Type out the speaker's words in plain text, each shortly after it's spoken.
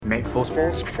Force. The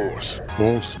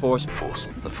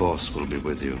Force will be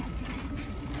with you.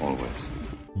 Always.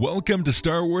 Welcome to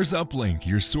Star Wars Uplink,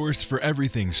 your source for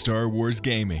everything Star Wars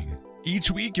gaming.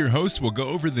 Each week, your hosts will go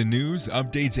over the news,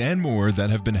 updates, and more that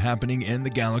have been happening in the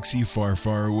galaxy far,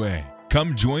 far away.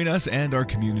 Come join us and our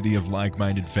community of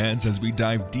like-minded fans as we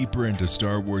dive deeper into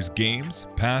Star Wars games,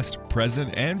 past,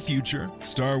 present, and future,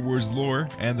 Star Wars lore,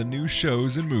 and the new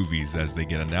shows and movies as they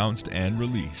get announced and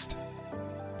released.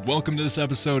 Welcome to this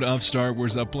episode of Star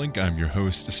Wars Uplink. I'm your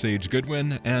host, Sage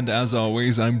Goodwin, and as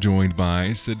always, I'm joined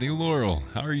by Sydney Laurel.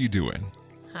 How are you doing?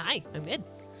 Hi, I'm good.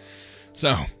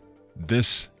 So,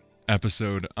 this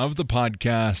episode of the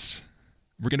podcast,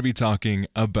 we're going to be talking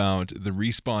about the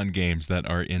Respawn games that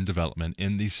are in development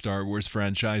in the Star Wars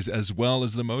franchise, as well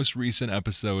as the most recent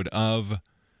episode of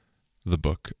The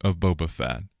Book of Boba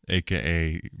Fett,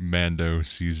 aka Mando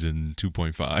Season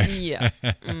 2.5. Yeah.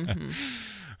 Mm-hmm.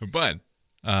 But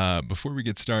before we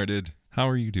get started, how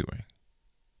are you doing?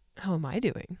 How am I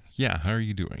doing? Yeah, how are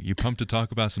you doing? You pumped to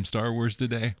talk about some Star Wars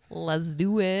today? Let's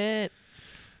do it.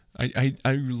 I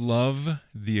love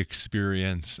the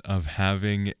experience of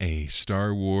having a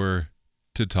Star Wars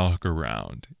to talk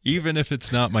around. Even if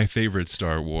it's not my favorite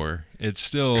Star Wars, it's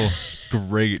still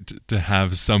great to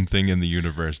have something in the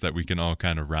universe that we can all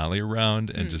kind of rally around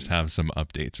and just have some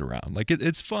updates around. Like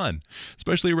it's fun,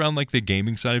 especially around like the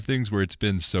gaming side of things where it's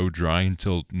been so dry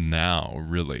until now,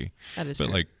 really. That is But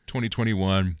true. like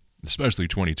 2021, especially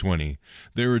 2020,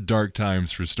 there were dark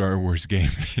times for Star Wars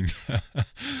gaming.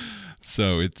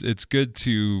 So it's good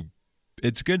to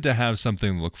have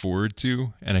something to look forward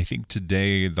to. And I think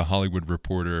today the Hollywood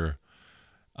Reporter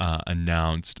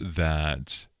announced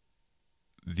that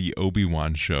the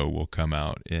Obi-Wan show will come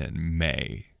out in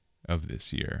May of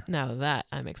this year. Now that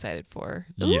I'm excited for.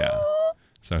 Yeah. Ooh.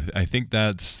 So I think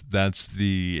that's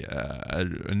the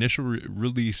initial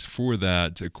release for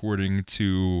that, according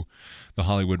to the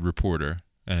Hollywood Reporter,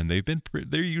 and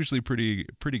they're usually pretty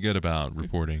good about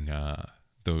reporting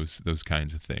those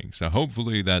kinds of things. So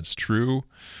hopefully that's true.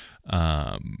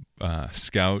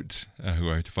 Scout,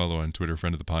 who I follow on Twitter,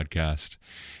 friend of the podcast,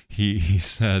 he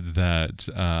said that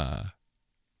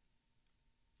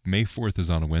May 4th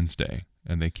is on a Wednesday,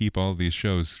 and they keep all these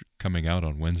shows coming out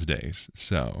on Wednesdays.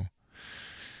 So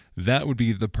that would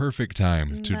be the perfect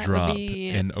time to drop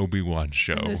an Obi-Wan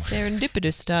show. A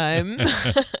serendipitous time.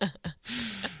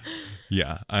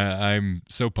 Yeah, I'm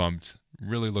so pumped.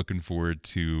 Really looking forward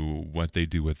to what they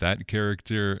do with that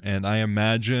character. And I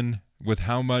imagine with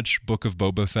how much Book of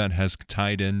Boba Fett has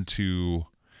tied into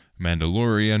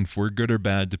Mandalorian, for good or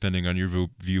bad, depending on your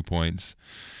viewpoints,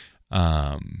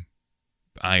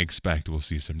 I expect we'll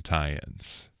see some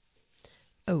tie-ins.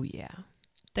 Oh, yeah.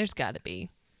 There's got to be.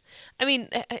 I mean,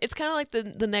 it's kind of like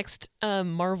the next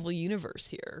Marvel universe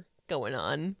here going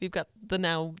on. We've got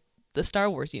the Star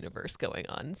Wars universe going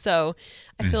on. So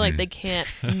I feel like they can't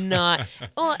not.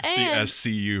 Well, and the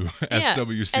SCU, yeah,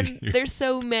 SWCU. And there's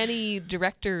so many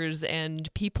directors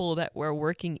and people that were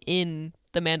working in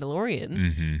The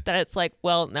Mandalorian that it's like,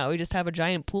 well, now we just have a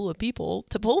giant pool of people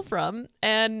to pull from.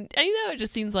 And it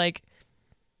just seems like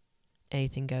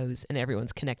anything goes and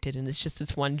everyone's connected and it's just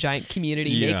this one giant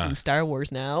community making Star Wars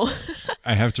now.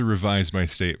 I have to revise my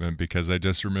statement because I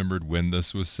just remembered when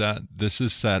this was set. This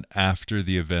is set after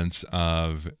the events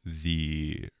of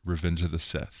the Revenge of the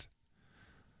Sith.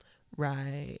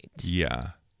 Right.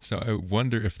 Yeah. So I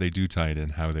wonder if they do tie it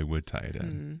in, how they would tie it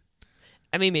in.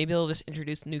 I mean, maybe they'll just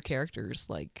introduce new characters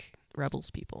like Rebels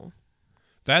people.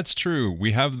 That's true.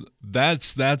 We have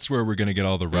that's where we're gonna get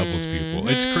all the Rebels people.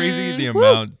 It's crazy the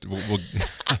amount.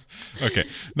 Okay,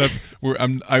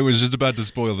 I was just about to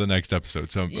spoil the next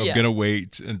episode, so I'm gonna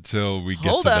wait until we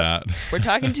get to that. We're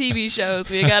talking TV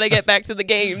shows. We gotta get back to the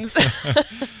games.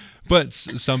 But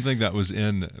something that was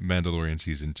in Mandalorian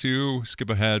Season 2, skip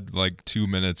ahead like 2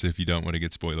 minutes if you don't want to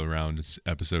get spoiler around. It's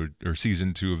episode or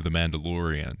Season 2 of The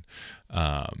Mandalorian,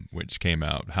 which came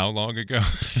out how long ago?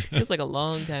 Feels like a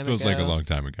long time ago. Feels like a long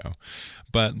time ago.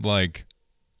 But like,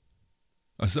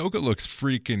 Ahsoka looks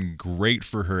freaking great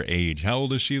for her age. How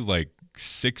old is she? Like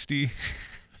 60?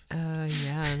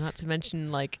 Yeah, not to mention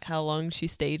like how long she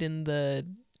stayed in the,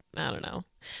 I don't know.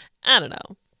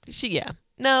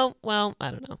 No, well, I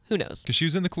don't know. Who knows? Because she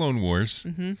was in the Clone Wars.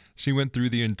 Mm-hmm. She went through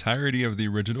the entirety of the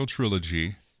original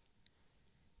trilogy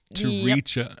to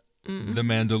reach the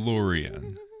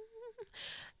Mandalorian.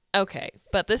 Okay,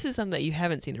 but this is something that you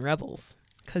haven't seen in Rebels.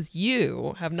 Because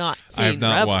you have not seen I have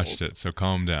not Rebels. watched it, so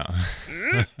calm down.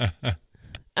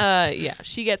 Yeah,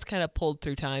 she gets kind of pulled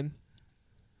through time.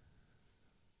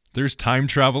 There's time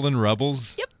travel in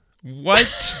Rebels? Yep.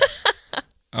 What?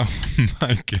 Oh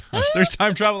my gosh. There's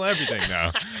time travel in everything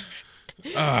now.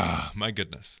 My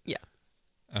goodness. Yeah.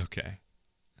 Okay.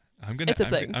 I'm It's a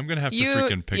thing. gonna have to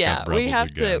freaking pick up Rebels we have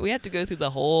again. We have to go through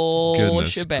the whole Goodness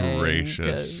shebang.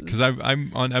 gracious! Because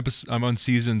I'm on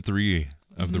season 3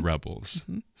 of the Rebels,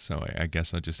 so I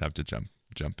guess I just have to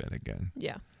jump in again.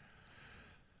 Yeah.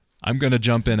 I'm gonna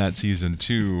jump in at season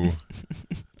 2.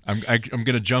 I'm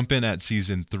gonna jump in at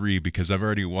season 3 because I've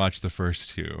already watched the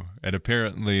first 2, and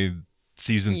apparently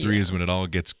season 3 is when it all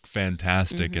gets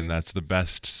fantastic, and that's the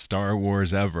best Star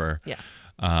Wars ever. Yeah.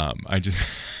 I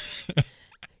just.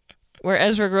 Where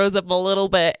Ezra grows up a little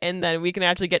bit, and then we can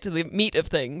actually get to the meat of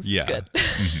things. Yeah. It's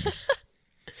good.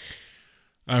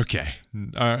 Okay.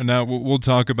 Now we'll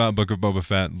talk about Book of Boba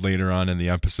Fett later on in the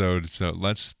episode. So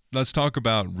let's talk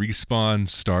about Respawn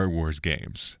Star Wars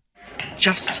games.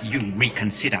 Just you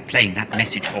reconsider playing that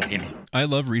message for him. I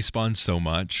love Respawn so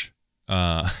much.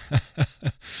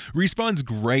 Respawn's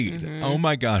great. Oh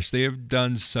my gosh, they have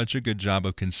done such a good job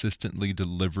of consistently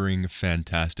delivering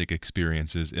fantastic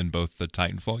experiences in both the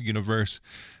Titanfall universe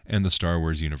and the Star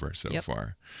Wars universe so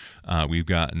far. We've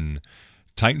gotten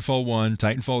Titanfall 1,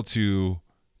 Titanfall 2,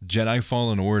 Jedi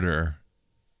Fallen Order,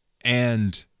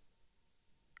 and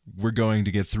we're going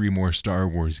to get 3 more Star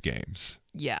Wars games.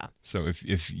 Yeah. So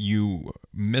if you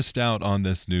missed out on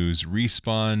this news,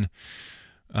 Respawn,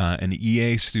 an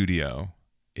EA studio,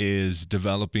 is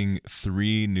developing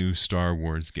 3 new Star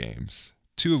Wars games,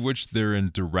 2 of which they're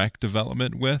in direct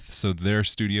development with, so their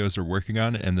studios are working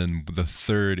on it, and then the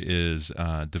third is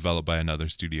developed by another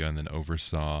studio and then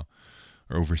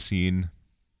overseen.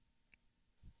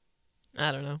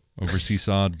 I don't know.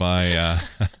 Overseesawed by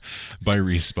by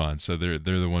Respawn. So they're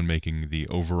the one making the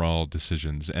overall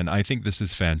decisions, and I think this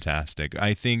is fantastic.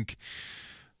 I think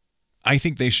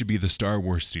they should be the Star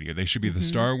Wars studio. They should be the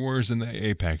Star Wars and the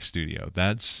Apex studio.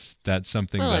 That's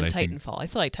something that I think. Titanfall. I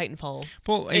feel like Titanfall.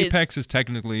 Well, Apex is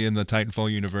technically in the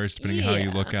Titanfall universe, depending on how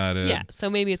you look at it. Yeah, so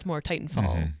maybe it's more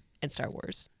Titanfall and Star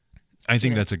Wars. I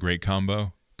think that's a great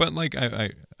combo. But like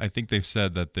I think they've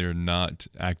said that they're not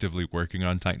actively working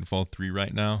on Titanfall 3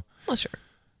 right now. Well, sure.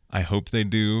 I hope they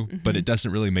do, but it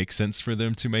doesn't really make sense for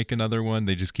them to make another one.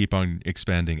 They just keep on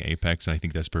expanding Apex, and I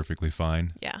think that's perfectly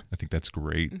fine. Yeah. I think that's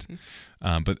great.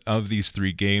 But of these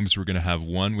 3 games, we're going to have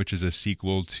one which is a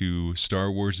sequel to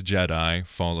Star Wars Jedi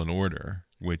Fallen Order,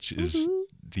 which is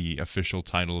the official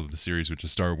title of the series, which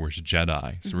is Star Wars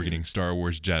Jedi. So we're getting Star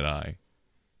Wars Jedi,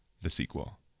 the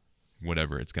sequel,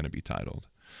 whatever it's going to be titled.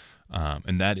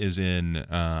 And that is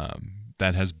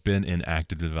that has been in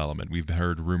active development. We've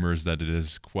heard rumors that it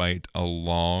is quite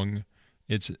along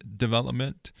its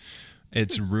development.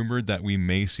 It's rumored that we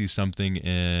may see something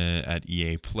at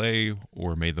EA Play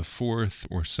or May the 4th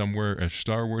or somewhere, a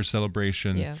Star Wars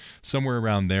celebration, somewhere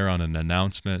around there on an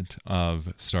announcement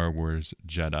of Star Wars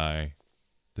Jedi,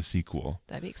 the sequel.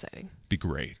 That'd be exciting. Be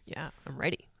great. Yeah, I'm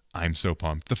ready. I'm so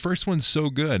pumped. The first one's so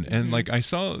good. And like I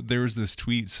saw there was this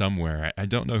tweet somewhere. I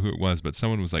don't know who it was, but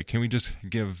someone was like, can we just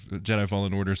give Jedi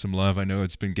Fallen Order some love? I know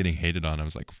it's been getting hated on. I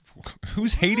was like,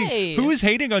 who's hating? Who is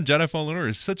hating on Jedi Fallen Order?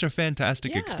 It's such a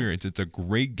fantastic experience. It's a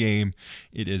great game.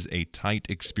 It is a tight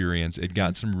experience. It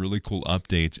got some really cool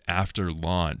updates after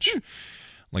launch.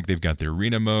 Like they've got their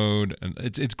arena mode, and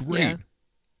it's great. Yeah.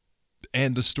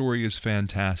 And the story is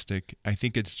fantastic. I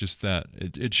think it's just that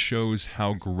it shows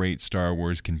how great Star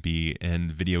Wars can be in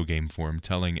video game form,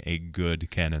 telling a good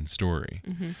canon story.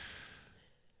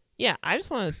 Yeah, I just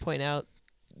want to point out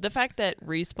the fact that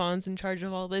Respawn's in charge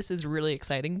of all this is really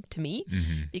exciting to me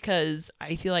because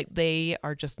I feel like they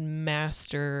are just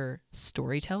master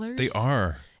storytellers. They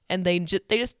are. And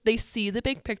they see the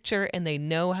big picture and they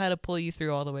know how to pull you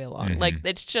through all the way along. Like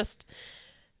it's just,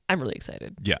 I'm really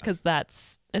excited. Yeah. Because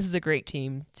this is a great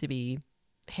team to be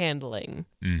handling,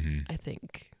 I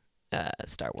think,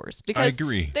 Star Wars. Because I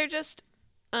agree. They're just,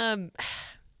 yeah,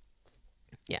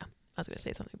 I was going to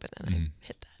say something, but then I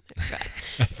hit that. I forgot.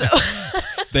 So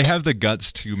they have the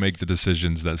guts to make the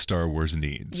decisions that Star Wars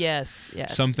needs. Yes.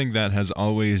 Something that has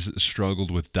always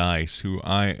struggled with DICE,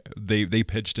 they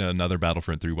pitched another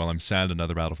Battlefront 3. While I'm sad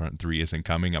another Battlefront 3 isn't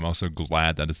coming, I'm also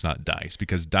glad that it's not DICE,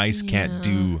 because DICE can't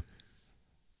do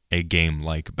a game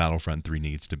like Battlefront 3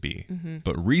 needs to be.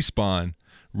 But Respawn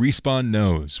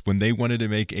knows when they wanted to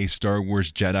make a Star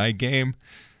Wars Jedi game,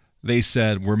 they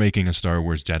said, we're making a Star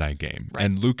Wars Jedi game. Right.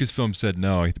 And Lucasfilm said,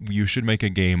 no, you should make a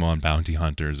game on bounty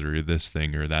hunters or this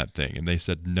thing or that thing. And they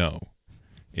said, no.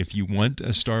 If you want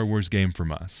a Star Wars game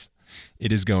from us,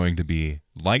 it is going to be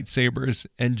lightsabers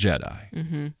and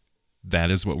Jedi.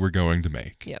 That is what we're going to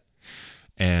make. Yep.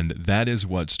 And that is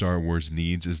what Star Wars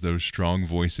needs, is those strong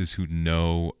voices who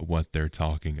know what they're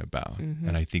talking about.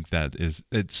 And I think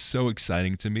it's so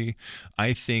exciting to me.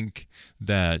 I think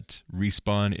that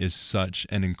Respawn is such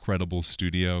an incredible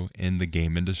studio in the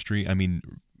game industry. I mean,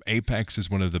 Apex is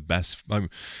one of the best.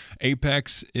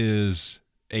 Apex is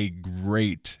a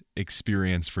great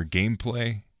experience for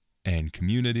gameplay and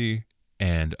community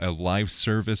and a live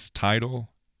service title.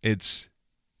 It's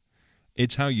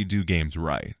how you do games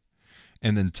right.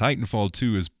 And then Titanfall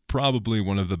 2 is probably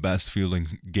one of the best feeling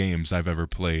games I've ever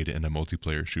played in a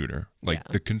multiplayer shooter. Like,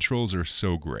 the controls are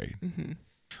so great.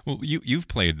 Well, you've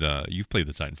played the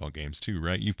Titanfall games too,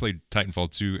 right? You've played Titanfall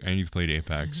 2 and you've played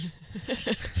Apex.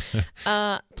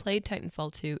 Played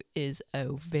Titanfall 2 is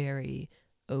a very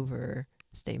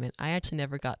overstatement. I actually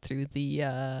never got through the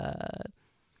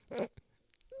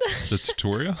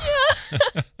tutorial?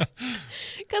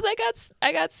 Because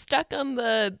I got stuck on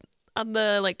the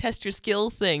like test your skill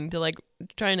thing to like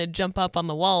trying to jump up on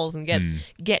the walls and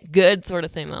get good sort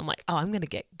of thing. And I'm like, oh, I'm gonna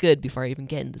get good before I even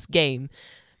get in this game.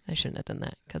 I shouldn't have done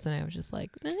that, because then I was just like,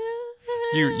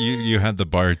 you had the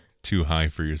bar too high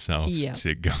for yourself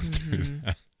to go through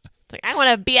that. It's like, I want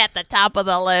to be at the top of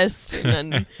the list,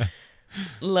 and then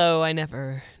I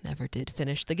never did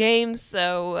finish the game.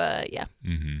 So yeah.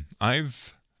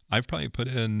 I've probably put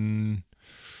in.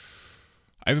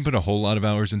 I haven't put a whole lot of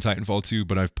hours in Titanfall 2,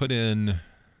 but I've put in,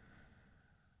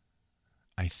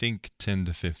 I think, 10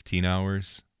 to 15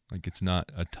 hours. Like, it's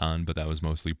not a ton, but that was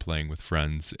mostly playing with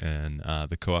friends and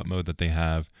the co-op mode that they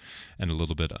have, and a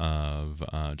little bit of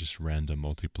just random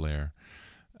multiplayer.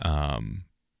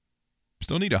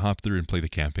 Still need to hop through and play the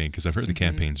campaign, because I've heard the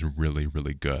campaign's really,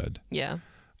 really good. Yeah.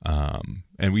 And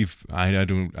I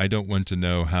don't want to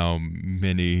know how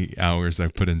many hours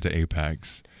I've put into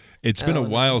Apex. It's been a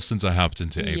while since I hopped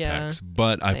into Apex,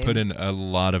 but I put in a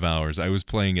lot of hours. I was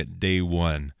playing it day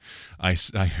one. I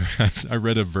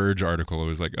read a Verge article. It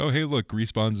was like, oh, hey, look,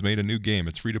 Respawn's made a new game.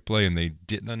 It's free to play, and they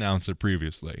didn't announce it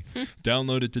previously.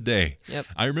 Download it today. Yep.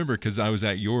 I remember because I was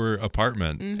at your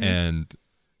apartment, and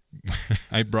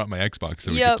I brought my Xbox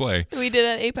so we could play. We did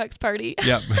an Apex party.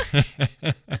 Yep.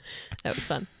 That was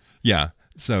fun. Yeah.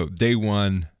 So day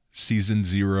one, season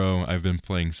 0, I've been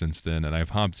playing since then, and I've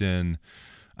hopped in.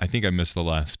 I think I missed the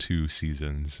last 2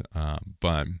 seasons,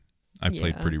 but I've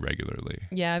played pretty regularly.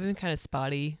 Yeah, I've been kind of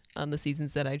spotty on the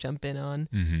seasons that I jump in on.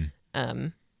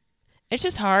 It's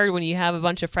just hard when you have a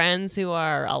bunch of friends who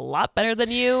are a lot better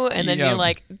than you, and then you're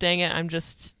like, dang it, I'm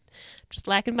just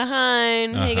lacking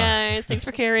behind. Hey guys, thanks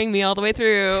for carrying me all the way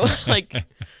through.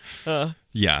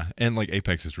 Yeah, and like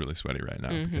Apex is really sweaty right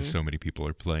now because so many people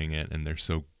are playing it and they're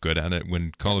so good at it.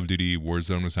 When Call of Duty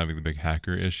Warzone was having the big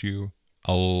hacker issue,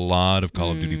 a lot of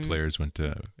Call of Duty players went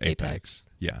to Apex.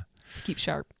 Yeah. Keep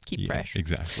sharp, keep fresh.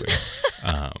 Exactly.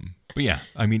 But yeah,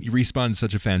 I mean, Respawn is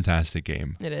such a fantastic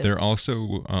game. It is. They're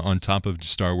also, on top of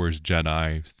Star Wars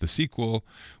Jedi, the sequel,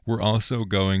 we're also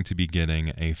going to be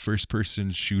getting a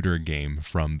first-person shooter game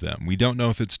from them. We don't know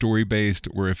if it's story-based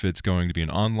or if it's going to be an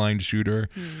online shooter.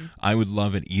 I would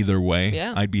love it either way.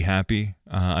 Yeah. I'd be happy.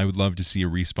 I would love to see a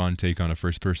Respawn take on a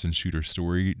first-person shooter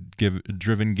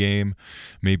story-driven game.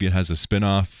 Maybe it has a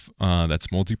spin-off that's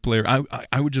multiplayer.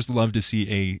 I would just love to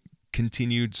see a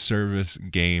continued service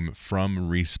game from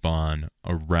Respawn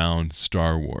around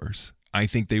Star Wars. I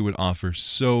think they would offer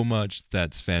so much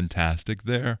that's fantastic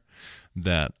there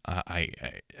that I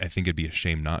think it'd be a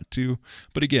shame not to.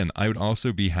 But again, I would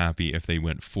also be happy if they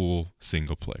went full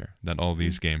single player, that all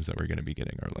these games that we're going to be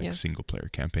getting are like single player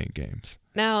campaign games.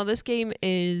 Now, this game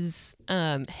is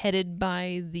headed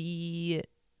by the,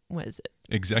 what is it?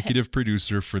 Executive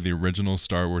producer for the original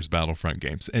Star Wars Battlefront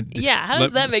games. And yeah, how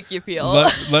does that make you feel?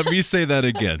 Let me say that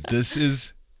again. This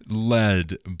is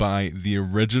led by the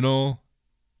original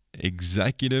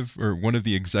executive, or one of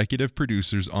the executive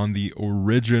producers on the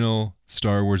original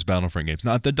Star Wars Battlefront games,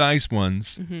 not the DICE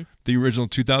ones, the original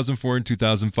 2004 and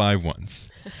 2005 ones,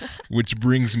 which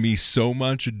brings me so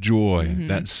much joy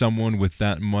that someone with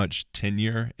that much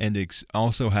tenure and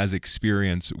also has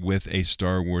experience with a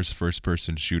Star Wars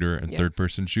first-person shooter and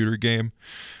third-person shooter game.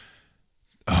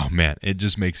 Oh man, it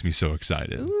just makes me so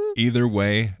excited. Ooh. Either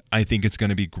way, I think it's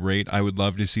going to be great. I would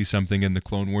love to see something in the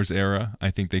Clone Wars era. I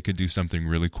think they could do something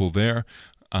really cool there.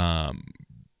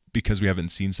 Because we haven't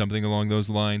seen something along those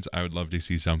lines, I would love to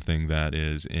see something that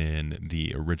is in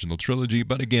the original trilogy.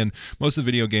 But again, most of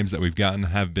the video games that we've gotten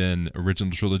have been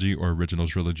original trilogy or original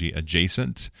trilogy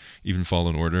adjacent. Even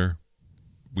Fallen Order,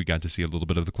 we got to see a little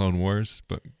bit of the Clone Wars,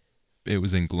 but it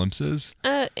was in glimpses.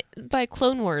 By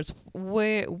Clone Wars,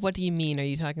 what do you mean? Are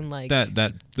you talking like that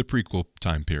the prequel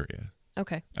time period?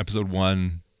 Okay. Episode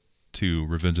 1 to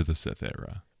Revenge of the Sith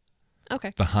era.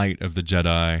 Okay. the height of the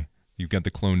Jedi. You've got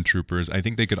the clone troopers. I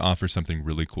think they could offer something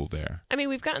really cool there. I mean,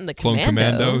 we've gotten the Clone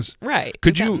Commandos. Right.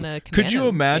 Could we've you gotten the could you Commando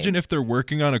imagine game. if they're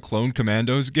working on a Clone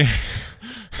Commandos game?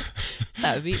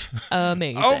 That would be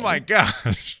amazing. Oh my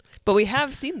gosh. But we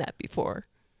have seen that before.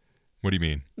 What do you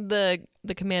mean? The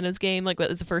Commandos game, like what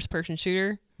is a first person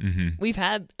shooter? Mm-hmm. We've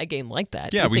had a game like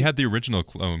that. Yeah, we had the original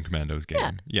Clone Commandos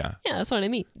game. Yeah. Yeah, that's what I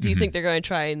mean. Do you think they're going to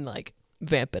try and like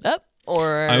vamp it up?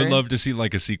 Or I would love to see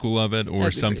like a sequel of it or That'd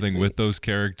be something pretty with sweet. those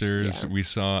characters. Yeah. We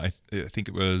saw, I think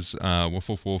it was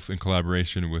Wolf Wolf in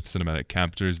collaboration with Cinematic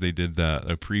Captors. They did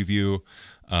a preview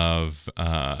of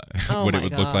what it my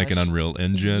would look like in gosh. Unreal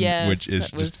Engine, Yes, which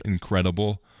is that was- just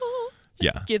incredible.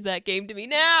 Yeah, give that game to me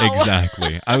now.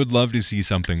 exactly. I would love to see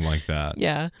something like that.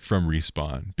 Yeah. From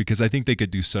Respawn, because I think they could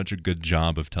do such a good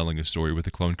job of telling a story with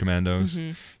the Clone Commandos.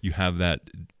 You have that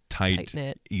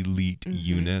Tight-knit. elite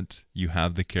unit. You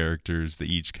have the characters that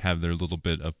each have their little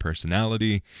bit of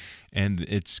personality, and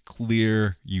it's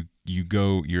clear you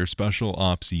go your special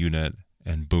ops unit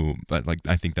and boom. But like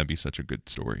I think that'd be such a good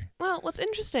story. Well, what's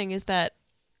interesting is that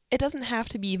it doesn't have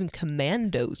to be even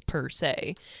commandos per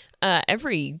se.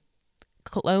 Every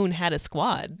clone had a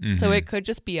squad, so it could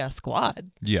just be a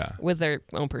squad Yeah. with their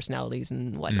own personalities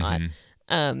and whatnot.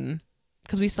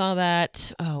 Because we saw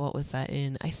that. Oh, what was that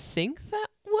in? I think that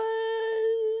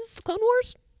was Clone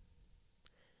Wars.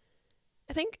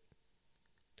 I think,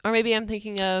 or maybe I'm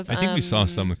thinking of. I think we saw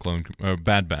some of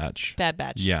Bad Batch. Bad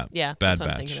Batch. Yeah. yeah, Bad that's what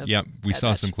I'm Batch. thinking of. Yep. We Bad saw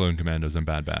Batch. some Clone Commandos in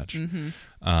Bad Batch.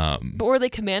 But were they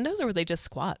commandos or were they just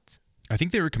squads? I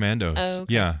think they were commandos. Oh,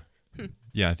 okay. Yeah.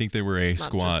 Yeah, I think they were a Not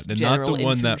squad, just and not the general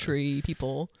one that. infantry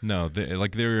people. No,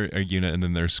 they're a unit, and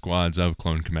then there's squads of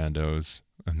Clone Commandos,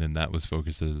 and then that was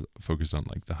focused on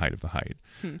like the height of the height,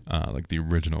 like the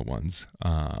original ones.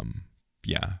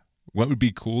 Yeah. What would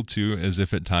be cool too is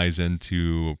if it ties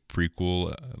into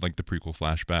prequel, like the prequel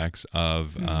flashbacks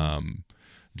of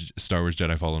Star Wars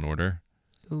Jedi Fallen Order.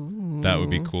 Ooh. That would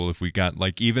be cool if we got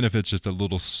like even if it's just a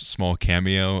little small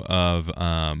cameo of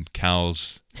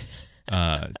Cal's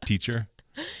teacher.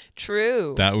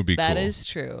 True. That would be cool. That is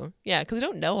true. Yeah, because we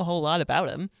don't know a whole lot about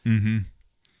him.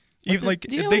 Even like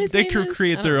do you know they what his they name could is?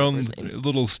 create I their don't own remember his name.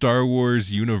 little Star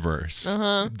Wars universe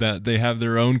that they have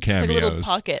their own It's like cameos. a little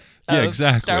pocket Yeah, of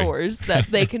exactly. Star Wars that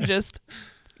they can just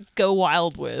go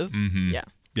wild with. Yeah.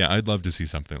 Yeah, I'd love to see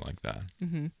something like that.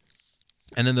 And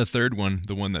then the third one,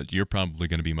 the one that you're probably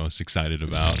going to be most excited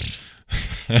about,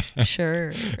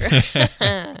 Sure.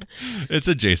 it's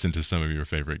adjacent to some of your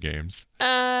favorite games.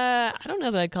 I don't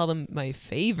know that I'd call them my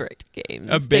favorite games.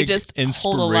 A They big just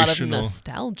hold a lot of inspirational-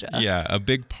 nostalgia. Yeah, a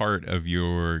big part of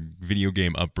your video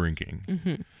game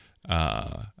upbringing.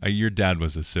 Your dad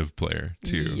was a Civ player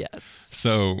too. Yes.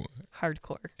 So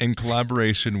Hardcore. in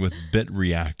collaboration with Bit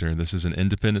Reactor, this is an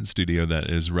independent studio that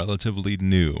is relatively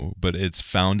new, but it's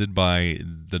founded by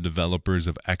the developers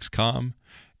of XCOM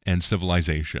and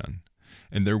Civilization.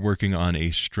 And they're working on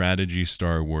a strategy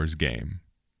Star Wars game.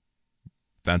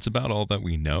 That's about all that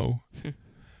we know.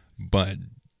 But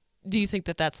Do you think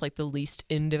that that's like the least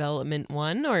in development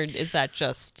one, or is that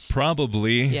just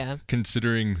probably, Yeah.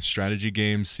 considering strategy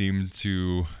games seem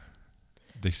to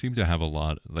have a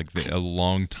lot, like a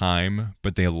long time,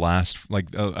 but they last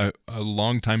like a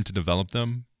long time to develop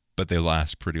them, but they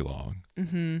last pretty long.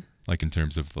 Mm-hmm. Like in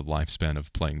terms of the lifespan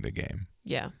of playing the game.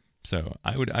 yeah? So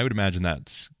I would imagine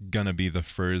that's gonna be the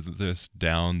furthest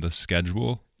down the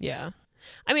schedule. Yeah.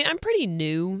 I mean, I'm pretty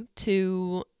new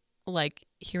to like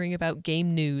hearing about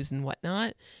game news and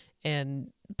whatnot,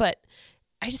 but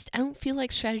I don't feel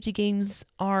like strategy games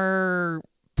are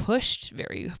pushed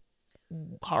very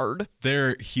hard.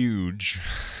 They're huge.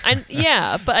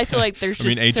 Yeah, but I feel like there's I just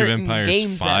mean, Age of certain Empires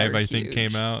games that 5, are I think, huge.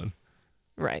 came out,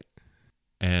 Right.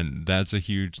 and that's a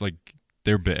huge, like,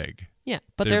 they're big. Yeah,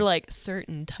 but They're- they're like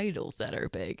certain titles that are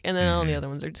big, and then all the other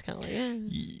ones are just kind of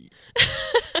like,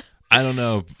 I don't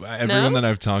know. Everyone No? that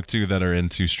I've talked to that are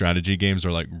into strategy games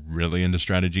are like really into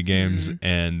strategy games, Mm-hmm.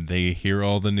 and they hear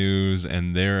all the news,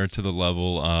 and they're to the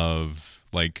level of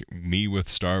like me with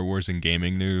Star Wars and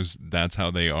gaming news. That's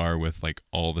how they are with like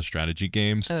all the strategy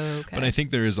games. okay. But I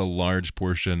think there is a large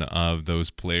portion of those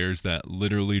players that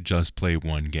literally just play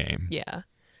one game. yeah,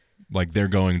 Like they're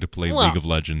going to play Well, League of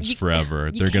Legends you- forever.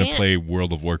 you They're going to can't- play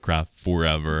World of Warcraft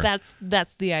forever.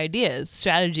 that's the idea. Is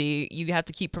strategy. You have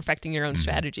to keep perfecting your own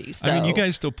strategy. So I mean, you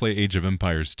guys still play Age of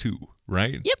Empires 2,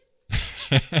 right? Yep.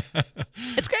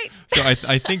 It's great. So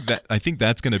I think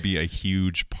that's going to be a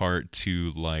huge part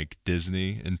to like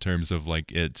Disney in terms of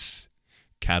like its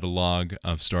catalog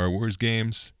of Star Wars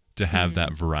games to have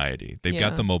that variety. They've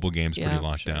got Yeah. the mobile games pretty Yeah, for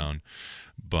locked sure. down,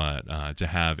 but to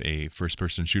have a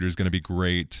first-person shooter is going to be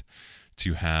great.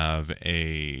 to have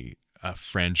a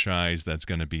franchise that's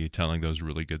going to be telling those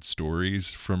really good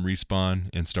stories from Respawn,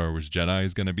 and Star Wars Jedi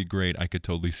is going to be great. I could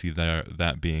totally see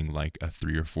that being like a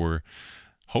 3 or 4,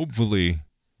 hopefully,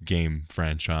 game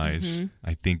franchise.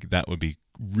 I think that would be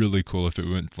really cool if it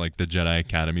went like the Jedi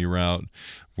Academy route,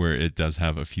 where it does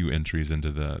have a few entries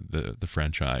into the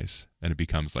franchise, and it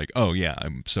becomes like, oh yeah,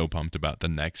 I'm so pumped about the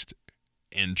next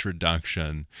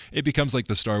introduction. It becomes like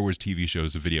the Star Wars TV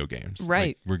shows of video games. Right.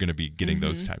 Like, we're going to be getting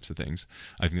those types of things.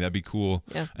 I think that'd be cool.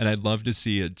 Yeah. And I'd love to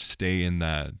see it stay in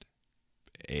that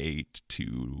 8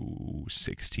 to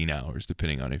 16 hours,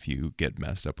 depending on if you get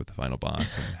messed up with the final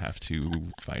boss and have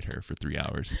to fight her for 3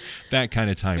 hours. That kind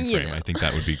of time frame, I think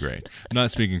that would be great. I'm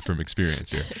not speaking from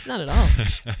experience here. Not at all.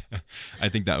 I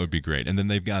think that would be great. And then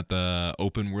they've got the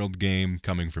open world game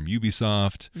coming from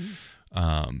Ubisoft.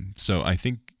 So I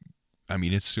think,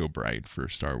 it's so bright for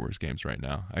Star Wars games right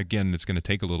now. Again, it's going to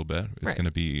take a little bit. It's going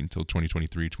to be until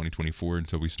 2023, 2024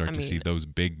 until we start to see those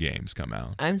big games come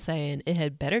out. I'm saying it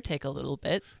had better take a little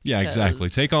bit. Yeah, exactly.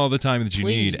 Take all the time that you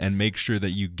need and please. make sure that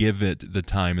you give it the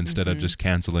time instead of just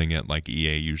canceling it like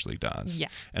EA usually does. Yeah.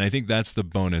 And I think that's the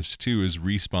bonus too, is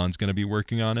Respawn's going to be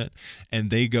working on it, and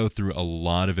they go through a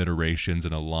lot of iterations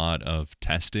and a lot of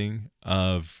testing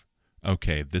of,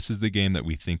 okay, this is the game that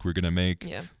we think we're going to make.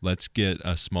 Yeah. Let's get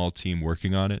a small team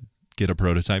working on it, get a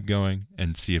prototype going,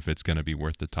 and see if it's going to be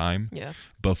worth the time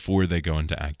before they go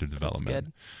into active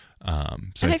development.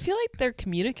 So I feel like they're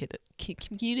communicative.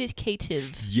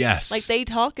 Yes. Like they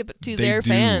talk to their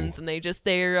fans, and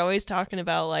they're always talking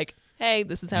about like, hey,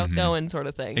 this is how it's going, sort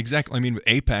of thing. Exactly. With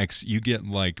Apex, you get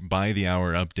like by the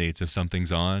hour updates if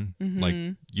something's on. Like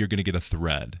you're going to get a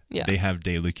thread. Yeah. They have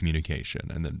daily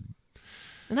communication, and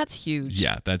that's huge.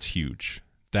 Yeah, that's huge.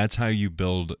 That's how you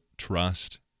build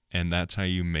trust, and that's how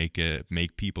you make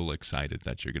people excited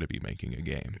that you're going to be making a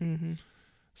game.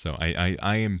 So I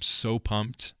am so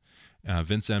pumped.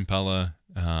 Vince Zampella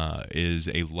is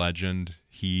a legend.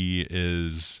 He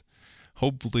is,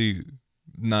 hopefully,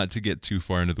 not to get too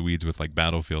far into the weeds with like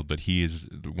Battlefield, but he is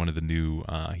one of the new,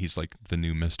 he's like the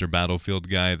new Mr. Battlefield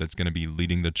guy that's going to be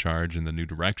leading the charge in the new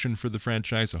direction for the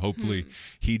franchise. So hopefully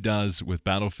he does with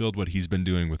Battlefield what he's been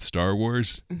doing with Star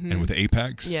Wars and with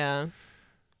Apex. Yeah.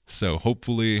 So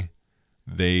hopefully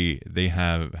they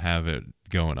have it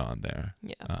going on there.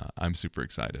 Yeah. I'm super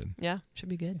excited. Yeah, should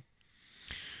be good.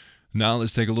 Now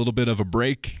let's take a little bit of a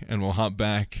break, and we'll hop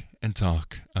back and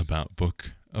talk about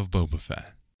Book of Boba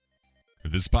Fett.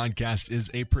 This podcast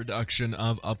is a production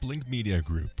of Uplink Media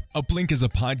Group. Uplink is a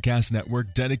podcast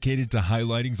network dedicated to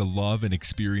highlighting the love and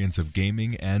experience of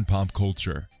gaming and pop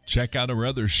culture. Check out our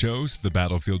other shows, The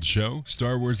Battlefield Show,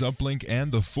 Star Wars Uplink,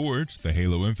 and The Forge, the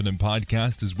Halo Infinite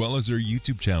podcast, as well as our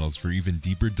YouTube channels for even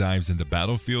deeper dives into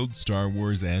Battlefield, Star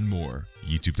Wars, and more.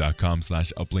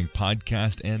 YouTube.com/Uplink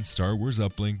Podcast and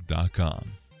StarWarsUplink.com.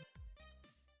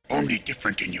 Only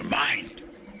different in your mind.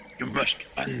 You must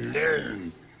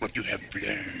unlearn what you have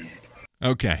learned.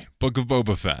 Okay, Book of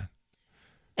Boba Fett.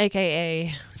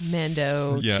 AKA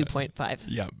Mando 2.5.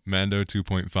 Yeah, Mando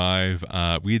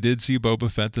 2.5. We did see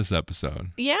Boba Fett this episode.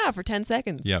 Yeah, for 10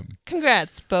 seconds. Yep.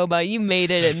 Congrats, Boba. You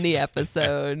made it in the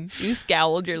episode. You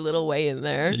scowled your little way in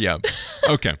there. Yep.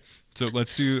 Okay. So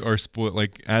let's do our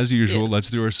as usual,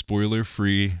 let's do our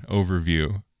spoiler-free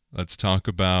overview. Let's talk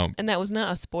about... And that was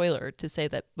not a spoiler to say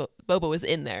that Boba was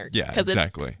in there. Yeah,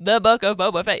 exactly. It's the Book of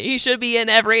Boba Fett. He should be in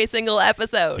every single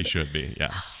episode. He should be,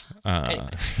 yes. Anyway.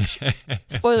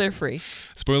 Spoiler-free.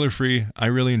 Spoiler-free. I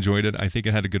really enjoyed it. I think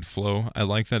it had a good flow. I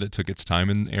like that it took its time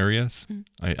in areas.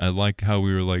 I like how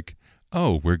we were like,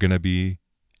 oh, we're going to be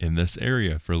in this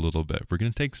area for a little bit. We're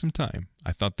going to take some time.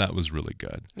 I thought that was really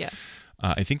good. Yeah.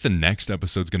 I think the next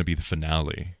episode is going to be the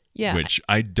finale. Yeah. Which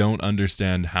I don't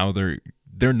understand how they're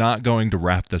not going to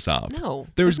wrap this up. No.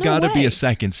 There's got to be way. a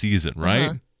second season,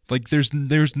 right? Like there's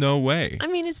no way. I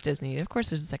mean, it's Disney. Of course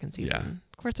there's a second season. Yeah.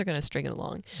 Of course they're going to string it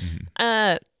along.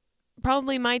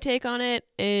 Probably my take on it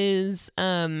is,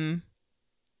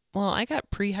 I got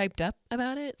pre-hyped up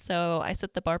about it, so I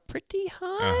set the bar pretty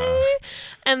high.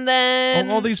 And then...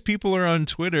 all these people are on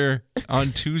Twitter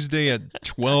on Tuesday at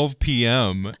 12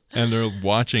 p.m. and they're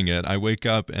watching it. I wake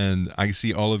up and I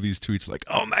see all of these tweets like,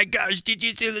 oh my gosh, did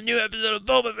you see the new episode of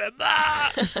Boba Fett?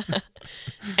 Ah!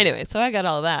 Anyway, so I got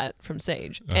all that from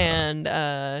Sage. And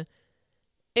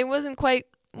it wasn't quite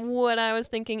what I was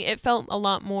thinking. It felt a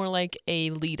lot more like a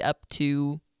lead up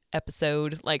to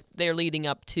episode. Like they're leading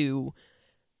up to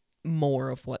more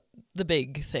of what the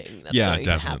big thing that's going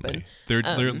to happen. They're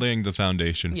laying the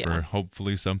foundation for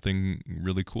hopefully something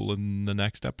really cool in the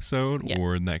next episode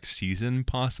or next season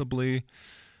possibly.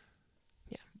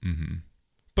 Yeah.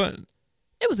 But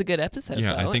It was a good episode.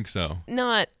 Yeah, though. I think so.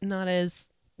 Not as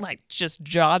like just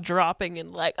jaw dropping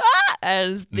and like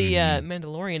as the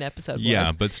Mandalorian episode was.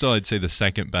 Yeah, but still, I'd say the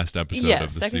second best episode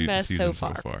of the second best season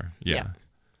so far. Yeah.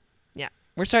 Yeah.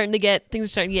 Things are starting to get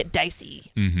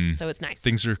dicey. Mm-hmm. So it's nice.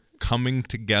 Things are coming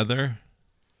together.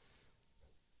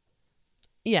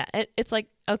 Yeah, it's like,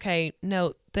 okay,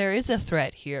 no, there is a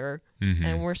threat here,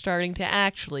 and we're starting to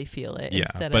actually feel it. Yeah,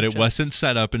 instead but of it wasn't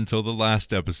set up until the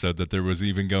last episode that there was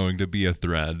even going to be a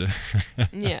thread.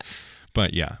 Yeah.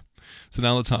 But yeah. So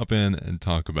now let's hop in and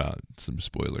talk about some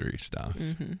spoilery stuff.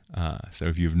 So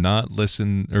if you've not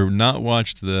listened or not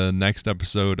watched the next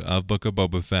episode of Book of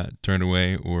Boba Fett, turn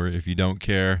away, or if you don't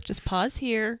care, Just pause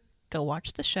here, go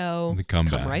watch the show, And come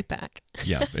back. right back.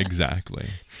 yeah, exactly.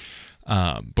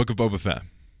 Book of Boba Fett,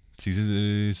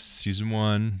 season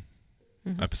 1,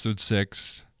 episode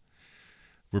 6.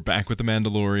 We're back with the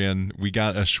Mandalorian. We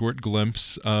got a short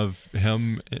glimpse of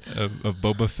him, of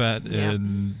Boba Fett,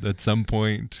 at some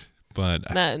point,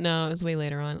 but No, it was way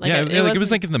later on. it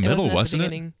was like in the middle, wasn't it?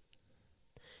 Beginning.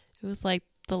 It was like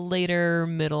the later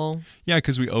middle. Yeah,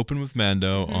 because we open with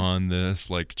Mando on this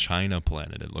like China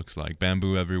planet. It looks like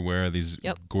bamboo everywhere. These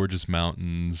gorgeous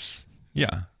mountains.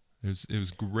 Yeah. It was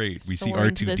great. We see So we're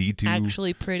into this R2-D2.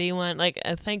 actually pretty one. Like,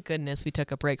 thank goodness we took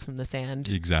a break from the sand.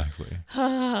 Exactly.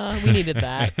 We needed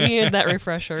that. We needed that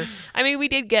refresher. I mean, we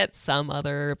did get some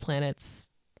other planets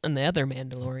in the other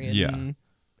Mandalorian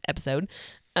episode.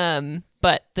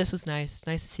 But this was nice.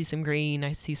 Nice to see some green.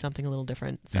 Nice to see something a little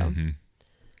different. So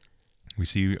we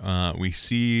see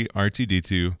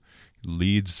R2-D2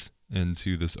 leads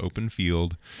into this open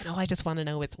field. and all I just want to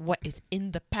know is what is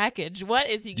in the package. What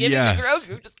is he giving Yes.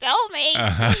 to Grogu? Just tell me.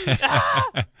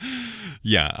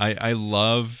 Yeah, I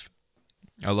love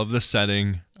the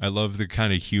setting. I love the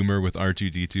kind of humor with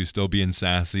R2-D2 still being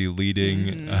sassy,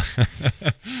 leading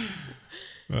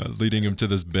him to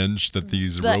this bench that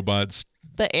these robots.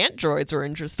 The ant droids were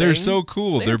interesting. They're so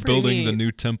cool. They're pretty building the neat.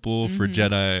 new temple for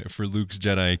Luke's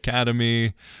Jedi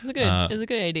Academy. It was a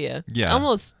good idea. yeah.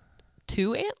 Almost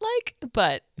too ant-like,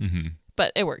 but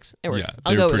it works. It works. Yeah,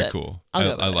 I'll they go were with pretty it. cool. I'll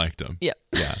go with I it. liked them. Yep.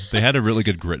 Yeah, they had a really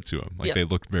good grit to them. Like Yep. they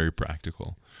looked very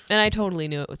practical. And I totally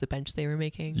knew it was a bench they were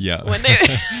making. Yeah. When they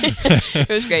it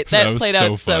was great. That was played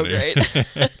so out so funny. great.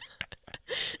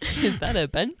 Is that a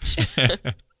bench?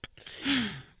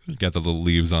 Got the little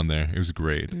leaves on there. It was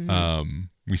great.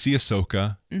 We see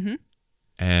Ahsoka.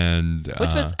 And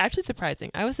Which was actually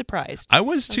surprising. I was surprised. I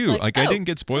was too. like, I oh, didn't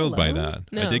get spoiled by hello? that.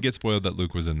 I No. did get spoiled that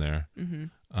Luke was in there.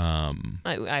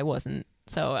 I wasn't.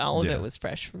 So all of Yeah. it was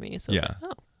fresh for me. So Yeah.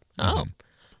 I was like,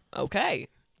 okay.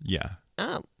 Yeah.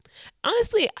 Oh.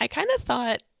 Honestly, I kind of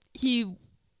thought he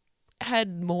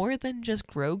had more than just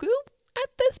Grogu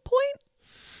at this point.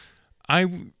 I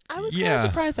was kind of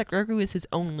surprised that Grogu is his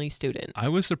only student. I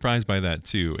was surprised by that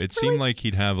too. It seemed like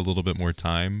he'd have a little bit more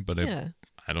time, but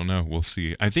I don't know. We'll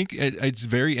see. I think it's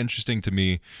very interesting to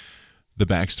me, the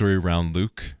backstory around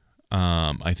Luke.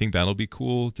 I think that'll be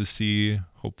cool to see.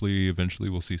 Hopefully, eventually,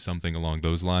 we'll see something along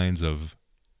those lines of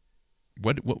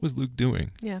what was Luke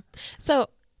doing? Yeah. So,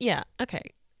 yeah, okay.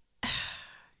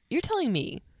 You're telling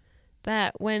me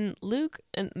that when Luke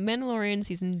and Mandalorian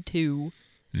season 2,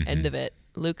 end of it,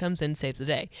 Luke comes in and saves the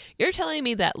day. You're telling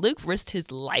me that Luke risked his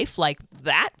life like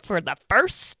that for the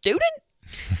first student?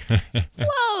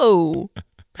 Whoa.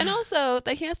 And also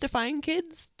that he has to find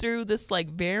kids through this like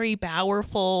very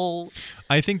powerful.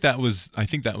 I think that was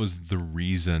the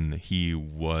reason he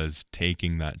was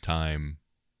taking that time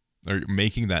or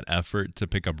making that effort to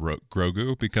pick up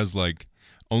Grogu, because like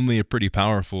only a pretty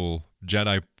powerful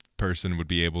Jedi person would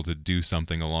be able to do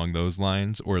something along those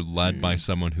lines, or led by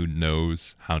someone who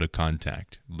knows how to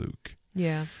contact Luke.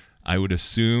 Yeah. I would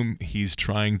assume he's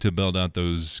trying to build out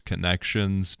those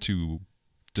connections to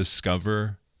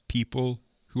discover people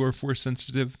who are force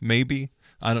sensitive, maybe.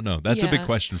 I don't know. That's a big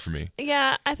question for me.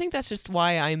 Yeah, I think that's just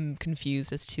why I'm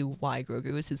confused as to why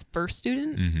Grogu is his first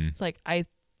student. It's like, I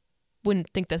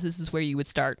wouldn't think that this is where you would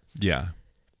start. Yeah.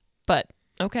 But,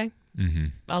 okay.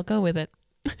 I'll go with it.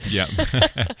 Yeah.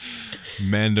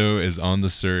 Mando is on the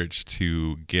search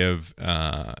to give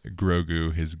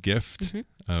Grogu his gift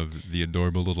of the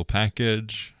adorable little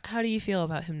package. How do you feel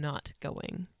about him not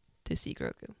going to see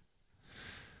Grogu?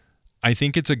 I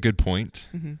think it's a good point.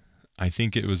 I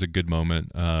think it was a good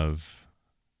moment of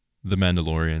the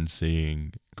Mandalorian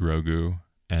seeing Grogu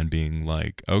and being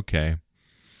like, okay,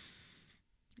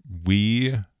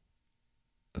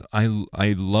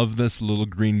 I love this little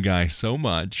green guy so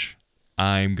much.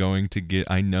 I understand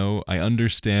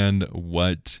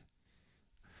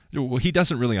well, he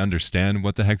doesn't really understand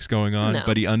what the heck's going on,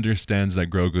 but he understands that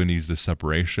Grogu needs the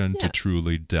separation to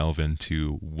truly delve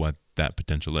into what that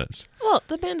potential is. Well,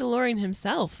 the Mandalorian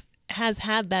himself has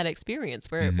had that experience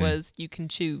where it was you can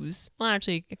choose. Well,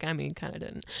 actually, I mean, kind of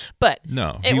didn't. But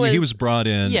No, it he was brought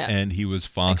in and he was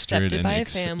fostered accepted and by a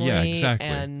family. Yeah, exactly.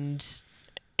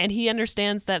 And he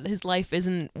understands that his life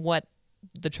isn't what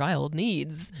the child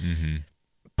needs. Mm-hmm.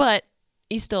 But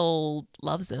he still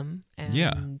loves him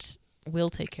and will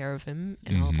take care of him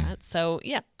and all that. So,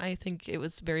 yeah, I think it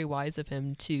was very wise of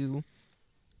him to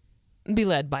be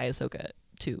led by Ahsoka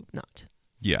to not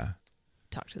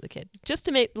talk to the kid. Just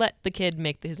to let the kid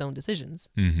make his own decisions.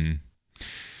 Mm-hmm.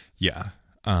 Yeah.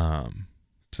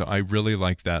 So I really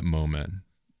like that moment.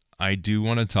 I do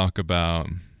want to talk about...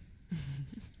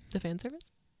 the fan service?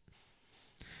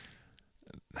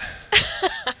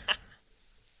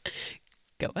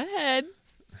 Go ahead.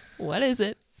 What is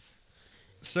it?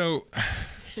 So,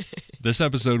 this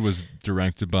episode was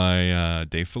directed by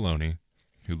Dave Filoni,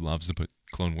 who loves to put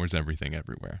Clone Wars everything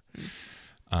everywhere.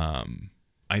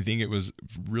 I think it was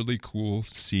really cool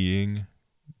seeing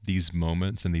these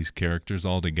moments and these characters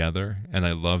all together, and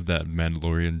I love that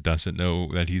Mandalorian doesn't know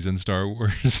that he's in Star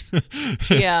Wars.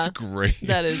 Yeah, it's great.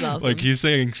 That is awesome. Like, he's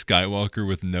saying Skywalker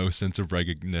with no sense of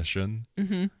recognition.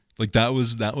 Mm-hmm. Like, that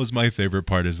was my favorite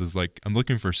part. Is like, I'm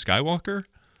looking for Skywalker.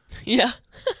 Yeah.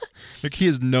 Like, he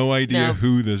has no idea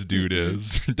who this dude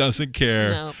is. Doesn't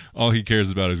care. No. All he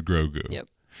cares about is Grogu. Yep.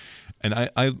 And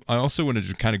I also wanted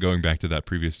to kind of going back to that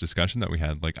previous discussion that we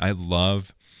had. Like, I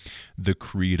love the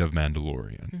creed of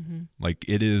Mandalorian. Mm-hmm. Like,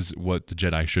 it is what the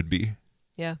Jedi should be.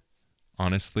 Yeah.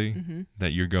 Honestly,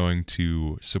 that you're going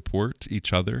to support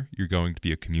each other. You're going to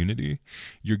be a community.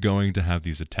 You're going to have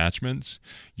these attachments.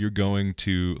 You're going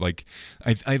to, like,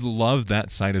 I love that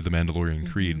side of the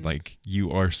Mandalorian creed. Like, you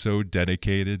are so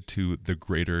dedicated to the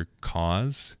greater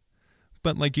cause,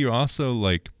 but, like, you also,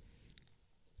 like,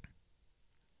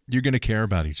 you're going to care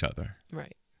about each other.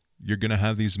 Right. You're going to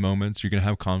have these moments. You're going to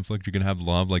have conflict. You're going to have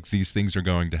love. Like, these things are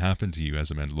going to happen to you as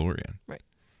a Mandalorian. Right.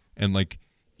 And, like,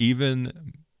 even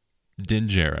Din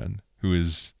Djarin, who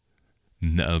is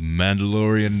a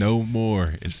Mandalorian no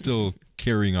more, is still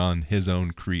carrying on his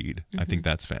own creed. I think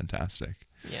that's fantastic.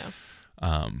 Yeah.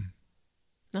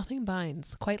 Nothing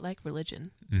binds, quite like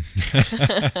religion.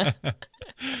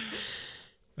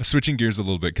 Switching gears a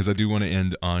little bit, because I do want to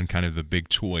end on kind of the big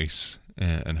choice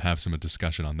and have some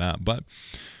discussion on that. But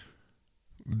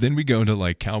then we go to,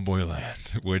 like, Cowboy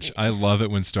Land, which I love it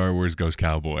when Star Wars goes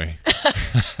cowboy.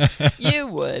 You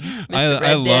would, Mr.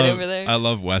 Red Dead over there. I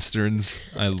love Westerns.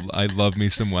 I love me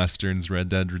some Westerns. Red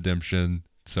Dead Redemption,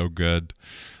 so good.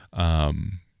 I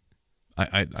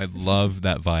love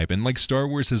that vibe. And, like, Star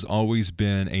Wars has always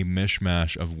been a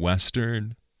mishmash of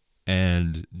Western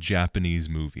and Japanese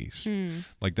movies.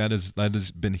 Like, that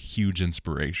has been huge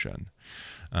inspiration.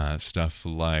 Stuff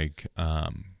like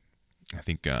I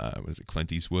think what is it,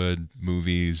 Clint Eastwood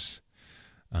movies,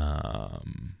 as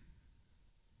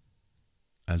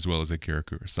well as Akira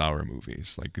Kurosawa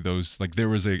movies. Like, those, like, there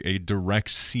was a direct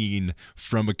scene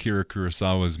from Akira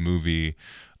Kurosawa's movie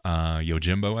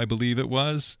Yojimbo, I believe it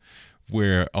was,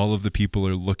 where all of the people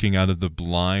are looking out of the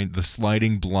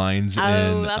sliding blinds in...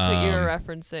 Oh, that's what you were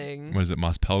referencing. What is it,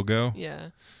 Mos Pelgo? Yeah.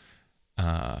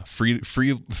 Free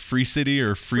City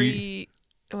or Free...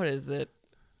 What is it?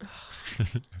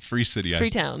 Free City.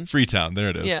 Freetown. Freetown, there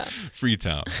it is. Yeah.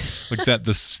 Freetown. Like that,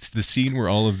 the scene where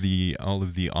all of the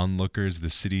onlookers, the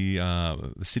city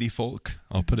folk,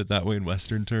 I'll put it that way in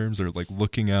Western terms, are, like,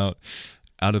 looking out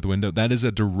of the window. That is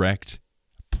a direct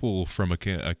pull from a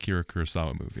Akira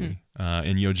Kurosawa movie.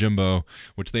 In Yojimbo,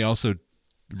 which they also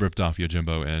ripped off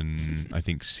Yojimbo in, I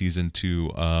think, season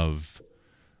 2 of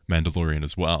Mandalorian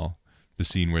as well. The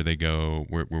scene where they go,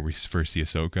 where we first see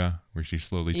Ahsoka, where she's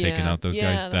slowly taking out those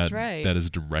guys. That's right. That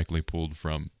is directly pulled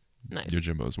from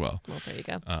Yojimbo as well. Well, there you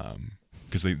go.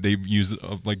 Because they use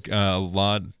a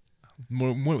lot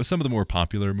more, some of the more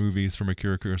popular movies from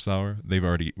Akira Kurosawa. They've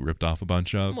already ripped off a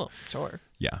bunch of. Well, sure.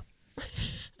 Yeah.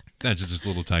 That's just a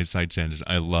little side tangent.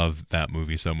 I love that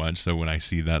movie so much. So when I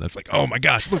see that, it's like, oh my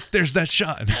gosh, look, there's that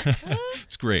shot.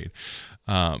 It's great.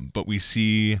 But we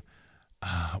see,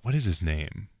 what is his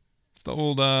name? It's the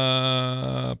old,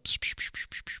 the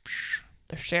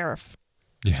sheriff.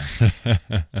 Yeah.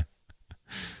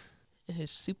 And his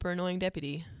super annoying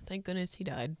deputy. Thank goodness he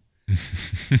died.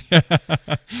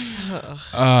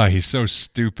 He's so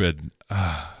stupid.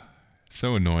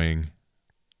 So annoying.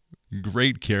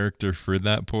 Great character for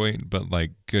that point, but,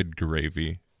 like, good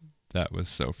gravy. That was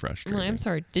so frustrating. Well, I'm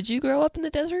sorry. Did you grow up in the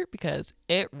desert? Because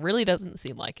it really doesn't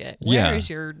seem like it. Where is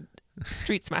your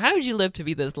street smart? How did you live to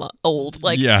be this old?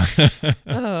 Like, yeah.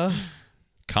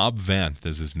 Cobb Vanth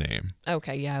is his name.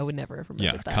 Okay, yeah, I would never have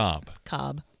remembered that. Cobb.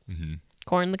 Cobb. Mm-hmm.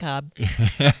 Corn the Cob.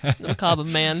 The Cob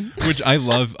of Man. Which I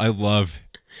love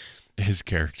his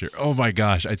character. Oh my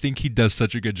gosh. I think he does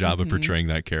such a good job of portraying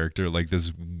that character. Like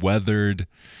this weathered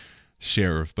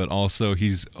sheriff, but also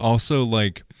he's also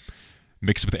like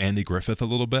mixed with Andy Griffith a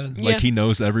little bit. Yeah. Like he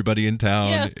knows everybody in town.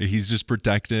 Yeah. He's just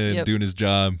protected, Yep. doing his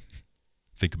job.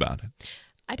 Think about it.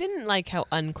 I didn't like how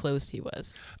unclothed he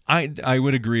was. I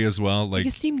would agree as well. Like He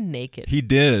seemed naked. he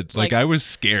did. Like Like- I was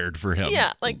scared for him.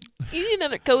 Yeah, like, you need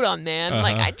another coat on, man.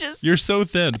 Like, I just... You're so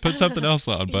thin. Put something else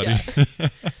on, buddy. Yeah.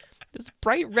 This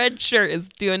bright red shirt is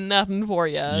doing nothing for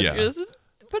you. Yeah. Just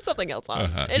put something else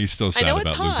on. He's still I know sad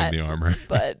it's about losing hot, the armor.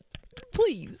 But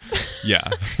please, Yeah.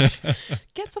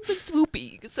 get something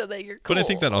swoopy so that you're cool. But I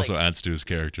think that also Like, adds to his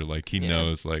character. Like he Yeah.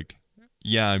 knows, like,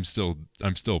 yeah, I'm still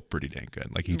pretty dang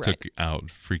good. Like he Right. took out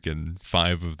freaking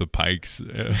 5 of the pikes.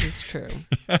 this is true.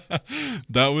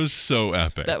 That was so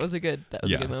epic. That was a good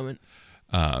Yeah. moment.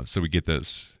 So we get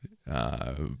this.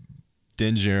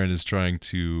 Din Djarin is trying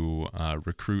to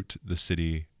recruit the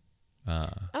city.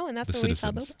 Oh, and that's The where we saw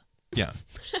citizens. Boba.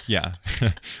 Yeah.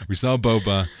 We saw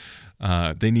Boba.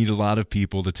 They need a lot of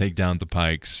people to take down the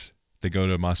pikes. They go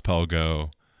to Mos Pelgo,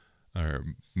 or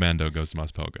Mando goes to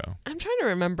Mos Pelgo. I'm trying to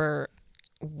remember,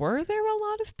 were there a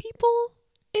lot of people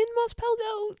in Mos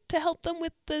Pelgo to help them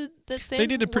with the sand They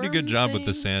did a pretty good worm job with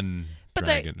the thing? sand But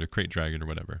dragon, the crate dragon or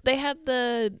whatever. They had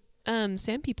the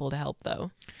sand people to help,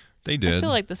 though. They did. I feel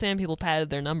like the sand people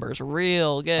padded their numbers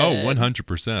real good. Oh,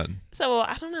 100%. So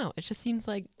I don't know. It just seems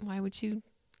like, why would you?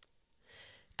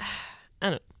 I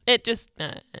don't know. It just.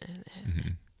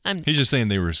 He's just saying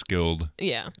they were skilled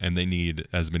Yeah. and they need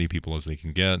as many people as they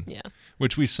can get. Yeah.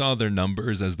 Which we saw their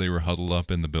numbers as they were huddled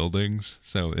up in the buildings.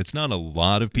 So it's not a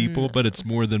lot of people, but it's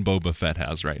more than Boba Fett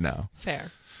has right now.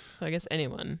 Fair. So I guess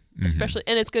anyone, especially,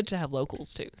 and it's good to have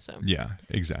locals too. So Yeah,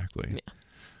 exactly.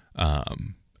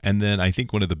 And then I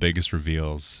think one of the biggest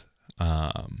reveals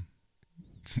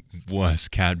was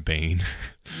Cad Bane.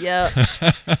 Yep.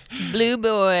 Blue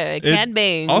boy, Cad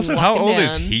Bane. Also, how walking old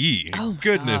is down. he? Oh my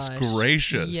Goodness gosh.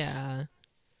 gracious. Yeah.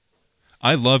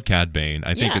 I love Cad Bane.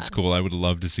 I think Yeah. it's cool. I would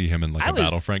love to see him in like a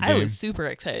Battlefront game. I was super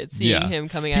excited seeing him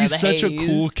coming out He's of the such a haze.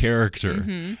 cool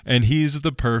character. And he's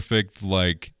the perfect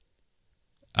like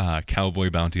cowboy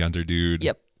bounty hunter dude.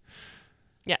 Yep.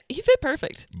 Yeah, he fit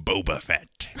perfect. Boba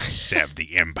Fett, serve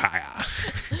the Empire.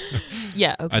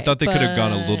 Yeah, okay. I thought they could have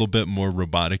gone a but- little bit more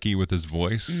robotic-y with his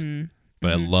voice.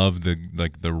 But I love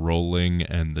the rolling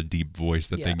and the deep voice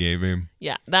that they Yeah. gave him.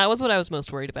 Yeah, that was what I was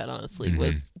most worried about, honestly,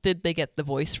 was did they get the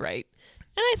voice right?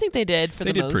 And I think they did for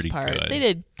They the did most pretty part. good.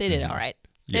 They did all right.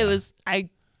 Yeah. It was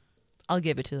I'll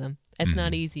give it to them. It's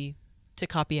not easy to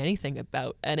copy anything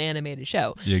about an animated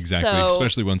show. Yeah, exactly. So,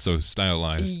 Especially one so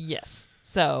stylized. yes.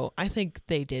 So I think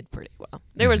they did pretty well.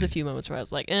 There was a few moments where I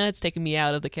was like, it's taking me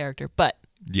out of the character, but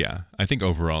Yeah, I think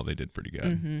overall they did pretty good.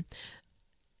 Mm-hmm.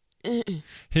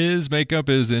 His makeup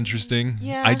is interesting.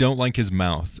 Yeah. I don't like his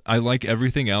mouth. I like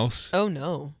everything else. oh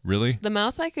no. Really? The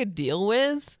mouth I could deal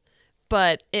with,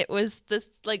 but it was the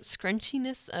like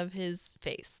scrunchiness of his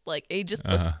face. Like he just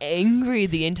looked angry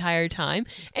the entire time.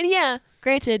 And yeah,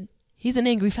 granted, he's an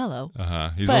angry fellow.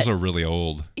 He's But also really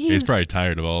old. He's he's- probably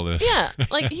tired of all this. Yeah,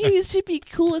 like he used to be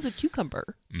cool as a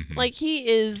cucumber. Like he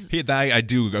is. I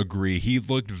do agree. He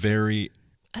looked very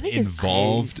I think his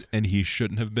involved, eyes- and he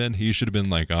shouldn't have been. He should have been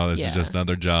like, "Oh, this Yeah. is just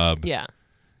another job. Yeah,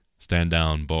 Stand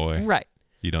down, boy. right.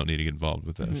 You don't need to get involved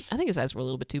with this." I think his eyes were a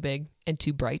little bit too big and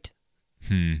too bright.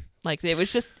 Like it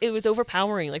was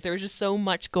overpowering. Like there was just so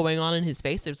much going on in his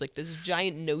face. There was like this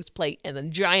giant nose plate and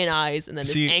then giant eyes and then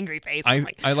See, this angry face. I'm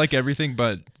like, I like everything,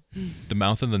 but the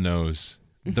mouth and the nose.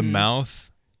 The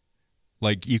mouth,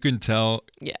 like you can tell,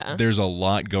 yeah. there's a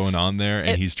lot going on there, and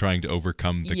It- he's trying to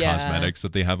overcome the Yeah. cosmetics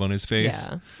that they have on his face.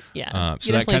 Yeah. so You that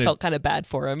definitely kinda- felt kind of bad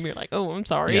for him. You're like, oh, I'm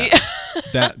sorry. Yeah.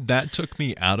 that took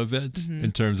me out of it Mm-hmm.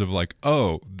 in terms of like,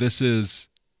 oh, this is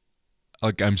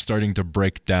like I'm starting to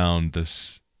break down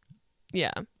this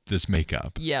Yeah.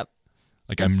 makeup. Yep.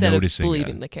 Like Instead I'm noticing of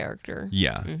believing it. the character.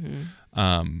 Yeah. Mm-hmm.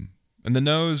 And the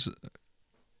nose,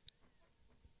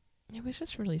 It was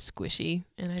just really squishy,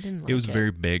 and I didn't like it. it was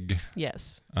very big.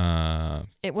 Yes. Uh,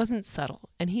 It wasn't subtle,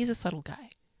 and he's a subtle guy.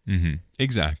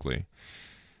 exactly.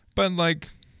 But like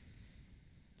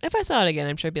If I saw it again,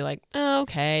 I'm sure I'd be like, oh,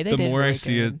 okay. They the did more I really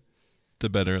see good. it, the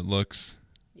better it looks.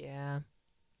 Yeah.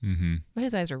 Mm-hmm. But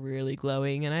his eyes are really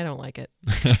glowing, and I don't like it.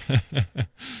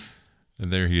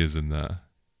 And there he is in the.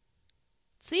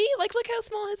 See? Like, look how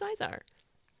small his eyes are.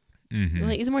 Mhm.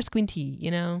 Like, he's more squinty, you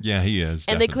know? Yeah, he is.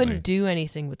 And they definitely. couldn't do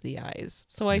anything with the eyes.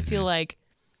 So I feel like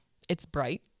it's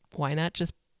bright. Why not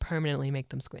just permanently make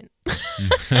them squint?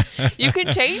 You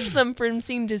can change them from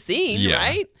scene to scene, Yeah.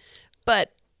 right?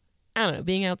 But I don't know,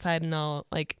 being outside and all,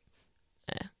 like,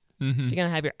 if you're going to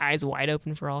have your eyes wide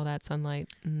open for all that sunlight.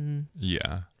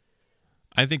 Yeah.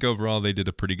 I think overall they did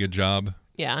a pretty good job.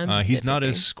 Yeah, I'm just he's not nitpicking.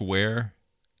 as square,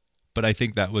 but I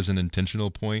think that was an intentional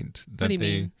point. That What do you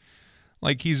mean?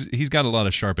 Like, he's got a lot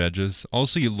of sharp edges.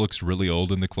 Also, he looks really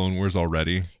old in the Clone Wars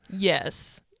already.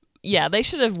 Yes. Yeah, they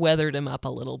should have weathered him up a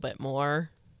little bit more.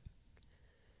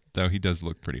 Though he does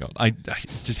look pretty old. I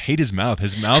just hate his mouth.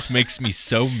 His mouth makes me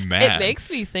so mad. It makes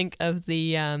me think of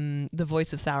the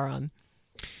voice of Sauron.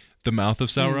 The mouth of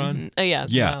Sauron? Mhm. Oh, yeah.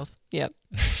 The Yeah. mouth. Yep.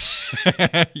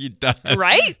 He does.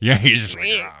 Right? Yeah, he's just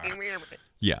like, "Ah."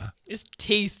 Yeah. Just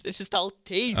teeth. It's just all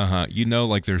teeth. You know,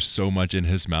 like there's so much in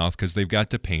his mouth because they've got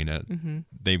to paint it.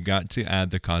 They've got to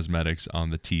add the cosmetics on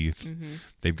the teeth.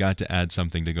 They've got to add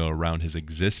something to go around his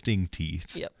existing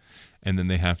teeth. Yep. And then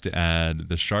they have to add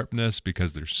the sharpness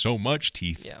because there's so much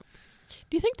teeth. Yep.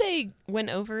 Do you think they went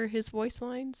over his voice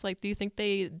lines? Like, do you think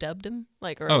they dubbed him?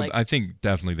 Like, or Oh, like, I think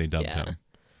definitely they dubbed Yeah. him.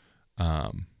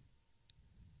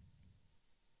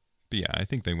 But yeah, I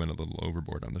think they went a little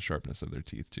overboard on the sharpness of their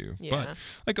teeth too. Yeah. But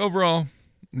like overall,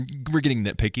 we're getting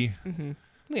nitpicky.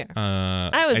 we are.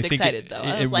 I was think excited, though.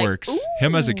 I It was like, works.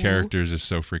 Him as a "Ooh." character is just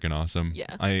so freaking awesome.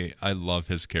 Yeah. I love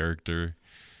his character.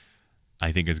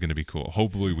 I think it's going to be cool.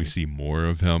 Hopefully we see more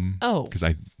of him. Oh. Because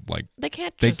I like. They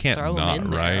can't They just can't throw not, him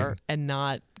in right? there and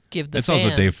not give the It's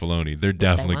also Dave fans- Filoni. They're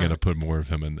definitely going to want. put more of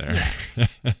him in there.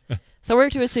 So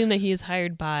we're to assume that he is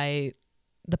hired by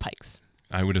the Pikes.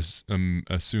 I would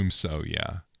assume so,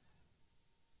 yeah.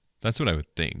 That's what I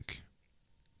would think.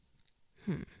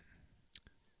 I'm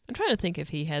trying to think if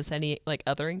he has any like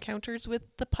other encounters with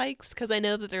the Pikes, because I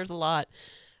know that there's a lot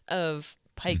of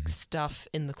Pike stuff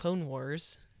in the Clone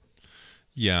Wars.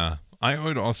 Yeah. I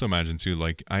would also imagine too,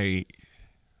 like I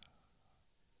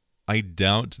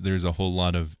doubt there's a whole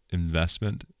lot of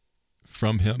investment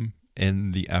from him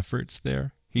in the efforts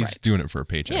there. He's Right. doing it for a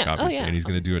paycheck, Yeah. Oh, obviously, yeah, and he's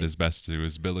going to do it obviously. his best to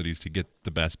his abilities to get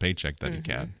the best paycheck that he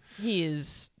can. He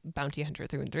is bounty hunter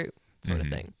through and through, sort of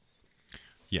thing,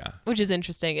 Yeah. which is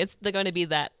interesting. It's going to be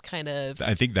that kind of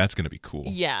I think that's going to be cool.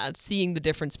 yeah, seeing the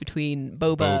difference between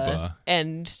Boba, Boba.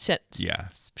 and Yeah.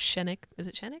 Shennick. Is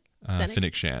it Shennick?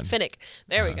 Fennec Shan. Finnick.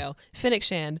 There we go. Finnick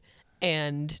Shand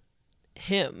and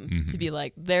him to be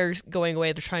like, they're going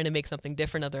away, they're trying to make something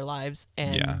different of their lives,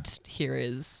 and Yeah. here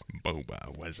is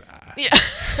Boba was a... yeah.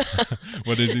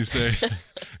 What does he say?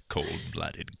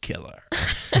 Cold-blooded killer.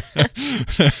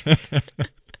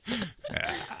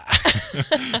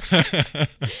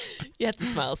 You have to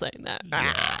smile saying that.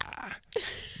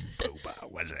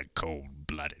 Boba was a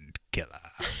cold-blooded killer.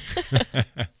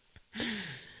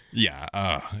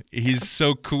 Yeah, he's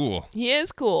so cool. He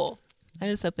is cool. I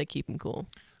just hope they keep him cool.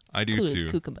 I do Cool as too.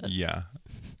 cucumber. Yeah.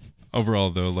 Overall,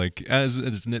 though, like as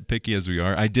nitpicky as we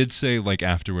are, I did say like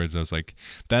afterwards, I was like,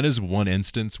 that is one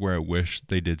instance where I wish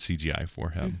they did CGI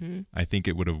for him. I think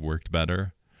it would have worked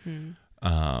better.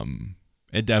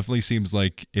 It definitely seems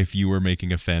like if you were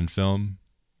making a fan film,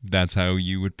 that's how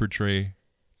you would portray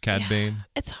Cad Bane.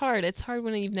 It's hard. It's hard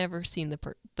when you've never seen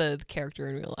the character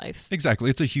in real life. Exactly.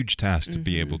 It's a huge task to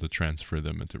be able to transfer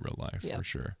them into real life, Yep. for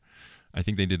sure. I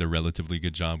think they did a relatively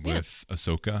good job with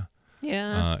Ahsoka.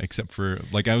 Yeah. Except for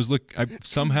like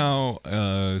somehow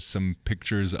some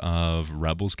pictures of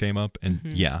Rebels came up, and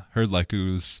yeah, her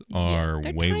Lekus are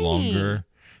they're way tiny. longer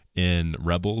in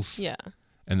Rebels. Yeah.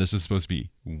 And this is supposed to be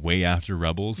way after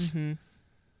Rebels.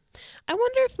 I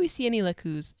wonder if we see any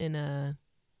Lekus in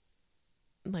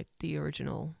like the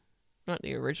original, not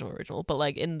the original, but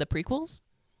like in the prequels.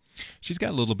 She's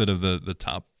got a little bit of the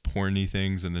top porny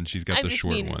things, and then she's got I the just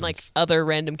short mean ones. like other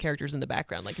random characters in the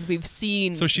background. Like if we've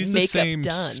seen So she's the makeup same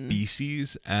done.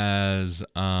 species as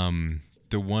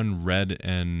the one red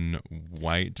and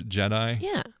white Jedi.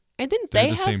 Yeah. And didn't They're they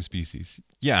the have same species.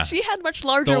 Yeah. she had much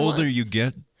larger The older ones. you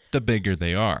get, the bigger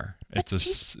they are. But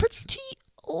she's pretty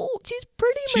old. She's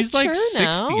pretty she's mature like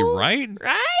 60, now. right?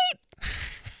 Right?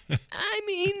 I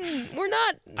mean, we're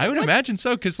not. I would what's- imagine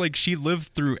so, because like she lived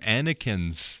through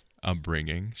Anakin's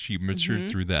upbringing. She matured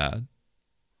through that.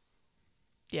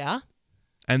 Yeah.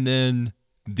 And then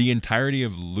the entirety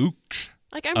of Luke's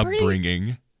Like I'm pretty.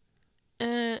 upbringing.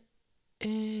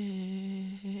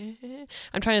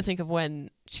 I'm trying to think of when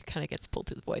she kind of gets pulled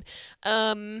through the void.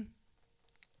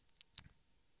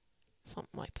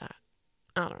 Something like that.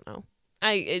 I don't know.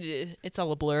 It's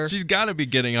all a blur. She's got to be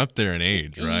getting up there in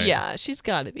age, right? Yeah, she's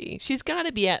got to be. She's got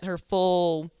to be at her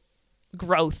full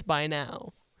growth by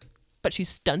now. But she's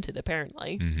stunted,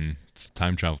 apparently. Mm-hmm. It's a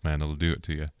time travel, man. It'll do it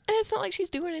to you. And it's not like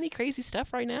she's doing any crazy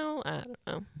stuff right now. I don't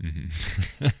know.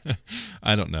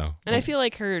 I don't know. And I feel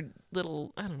like her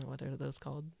little, I don't know what are those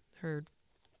called? Her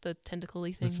the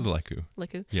tentacle-y thing? That's the Leku.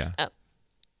 Leku? Yeah.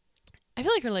 I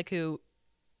feel like her Leku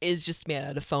is just made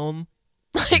out of foam.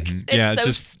 Like, it's Yeah, so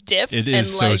just stiff. it and,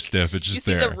 is so like, stiff. It's just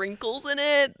you see there. the wrinkles in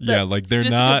it. Yeah, like they're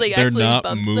just because not actually bumped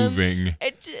them. moving.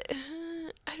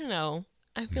 I don't know.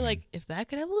 I feel like if that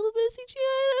could have a little bit of CGI,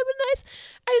 that would be nice.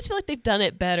 I just feel like they've done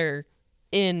it better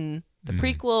in the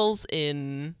prequels,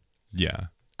 in Yeah.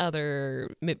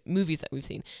 other movies that we've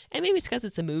seen. And maybe it's because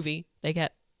it's a movie. They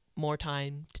get more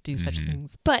time to do such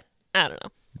things. But I don't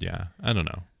know. Yeah, I don't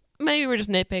know. Maybe we're just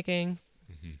nitpicking.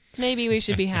 Maybe we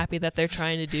should be happy that they're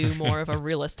trying to do more of a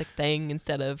realistic thing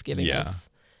instead of giving us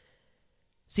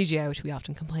CGI, which we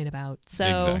often complain about. So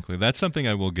Exactly. That's something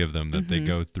I will give them, that they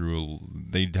go through.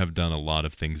 They have done a lot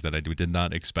of things that I did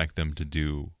not expect them to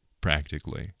do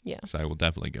practically. Yeah. So I will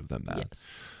definitely give them that. Yes.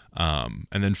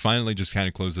 And then finally, just kind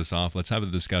of close this off, let's have a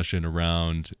discussion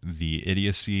around the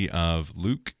idiocy of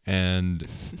Luke and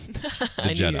the I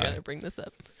knew Jedi. you were going to bring this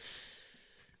up.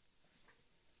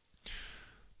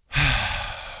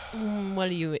 What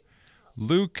do you...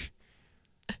 Luke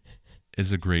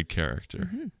is a great character.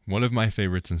 One of my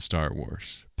favorites in Star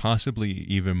Wars. Possibly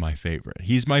even my favorite.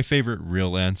 He's my favorite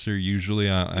real answer. Usually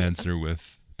I answer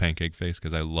with Pancake Face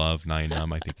because I love Nien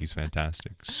Nunb. I think he's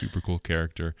fantastic. Super cool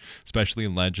character. Especially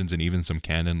in Legends and even some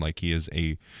canon. Like, he is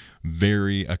a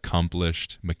very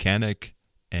accomplished mechanic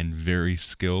and very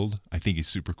skilled. I think he's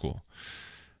super cool.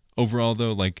 Overall,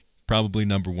 though, like, probably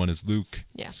number one is Luke.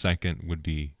 Yeah. Second would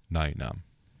be Nien Nunb.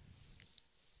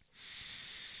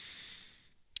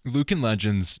 Luke in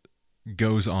Legends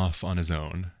goes off on his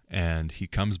own, and he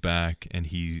comes back and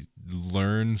he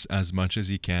learns as much as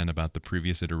he can about the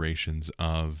previous iterations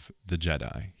of the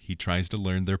Jedi. He tries to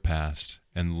learn their past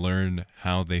and learn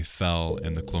how they fell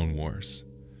in the Clone Wars.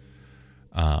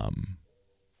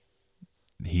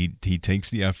 He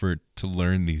takes the effort to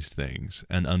learn these things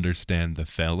and understand the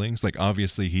failings. Like,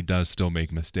 obviously he does still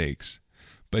make mistakes,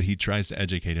 but he tries to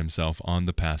educate himself on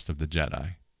the past of the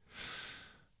Jedi.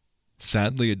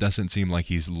 Sadly, it doesn't seem like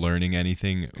he's learning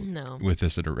anything with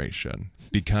this iteration,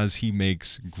 because he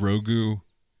makes Grogu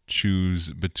choose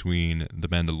between the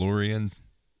Mandalorian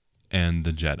and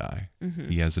the Jedi.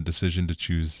 He has a decision to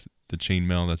choose the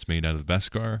chainmail that's made out of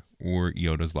Beskar or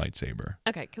Yoda's lightsaber.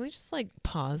 Okay, can we just, like,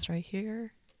 pause right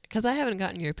here? Because I haven't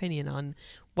gotten your opinion on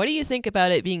what do you think about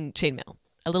it being chainmail?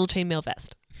 A little chainmail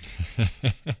vest.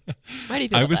 Why do you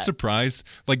feel I about was that? surprised.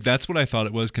 Like, that's what I thought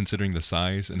it was, considering the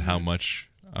size and how much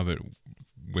of it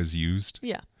was used.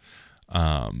 Yeah.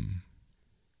 I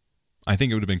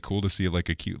think it would have been cool to see like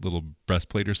a cute little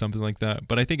breastplate or something like that,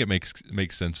 but I think it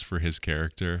makes sense for his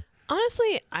character.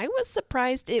 Honestly, I was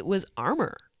surprised it was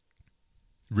armor.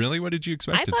 Really? What did you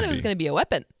expect I it to thought be? it was going to be a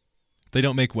weapon. They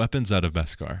don't make weapons out of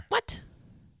Beskar. What?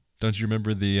 Don't you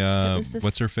remember the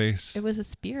what's her face? It was a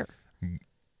spear.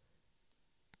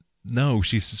 No,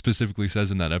 she specifically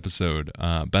says in that episode,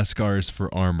 Beskar is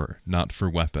for armor, not for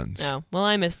weapons. Oh, well,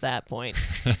 I missed that point.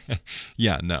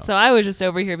 Yeah, no. So I was just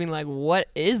over here being like, what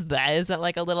is that? Is that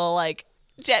like a little, like,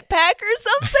 jetpack or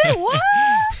something? What?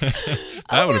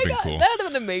 That would have been cool. That would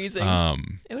have been amazing.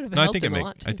 It would have helped him a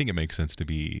lot, too. I think it makes sense to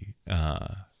be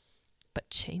But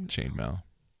chainmail.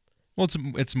 Well,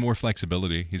 it's more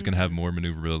flexibility. He's going to have more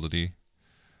maneuverability.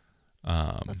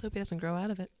 Let's hope he doesn't grow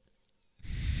out of it.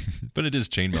 But it is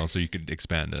chainmail, so you could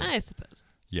expand it. I suppose.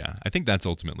 Yeah, I think that's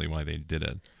ultimately why they did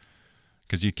it.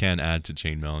 Because you can add to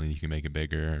chainmail and you can make it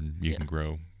bigger and you can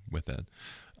grow with it.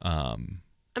 I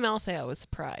mean, I'll say I was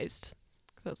surprised.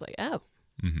 Because I was like, oh.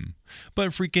 But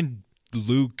freaking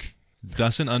Luke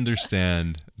doesn't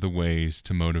understand the ways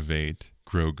to motivate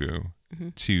Grogu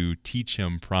to teach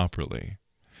him properly.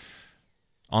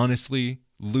 Honestly,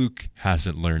 Luke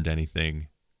hasn't learned anything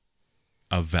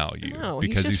of value. No,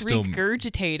 because he's still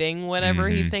regurgitating whatever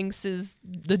he thinks is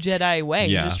the Jedi way.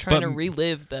 Yeah, He's just trying to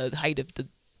relive the height of the...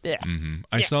 Yeah.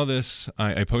 I saw this.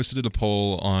 I posted a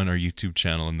poll on our YouTube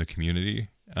channel in the community.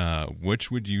 Which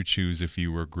would you choose if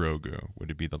you were Grogu?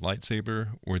 Would it be the lightsaber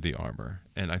or the armor?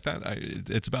 And I thought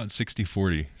it's about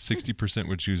 60-40. 60%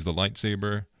 would choose the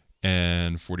lightsaber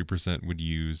and 40% would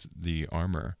use the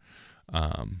armor.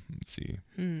 Let's see.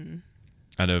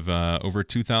 Out of over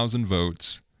 2,000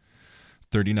 votes,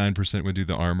 39% would do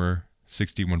the armor,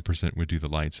 61% would do the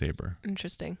lightsaber.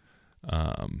 Interesting.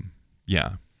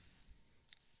 Yeah.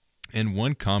 And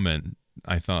one comment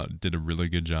I thought did a really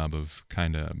good job of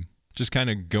kind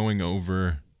of going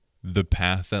over the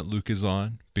path that Luke is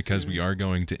on, because we are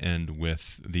going to end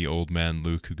with the old man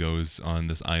Luke who goes on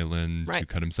this island to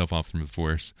cut himself off from the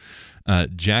Force.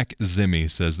 Jack Zimmy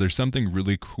says, there's something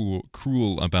really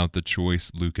cruel about the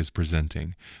choice Luke is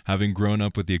presenting. Having grown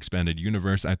up with the expanded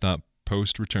universe, I thought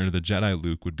post Return of the Jedi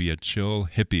Luke would be a chill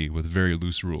hippie with very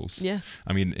loose rules. Yeah.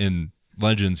 I mean, in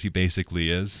Legends, he basically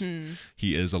is.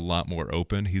 He is a lot more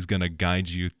open. He's going to guide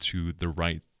you to the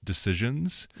right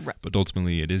decisions, Right. but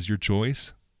ultimately it is your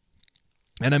choice.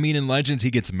 And I mean, in Legends,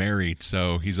 he gets married,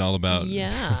 so he's all about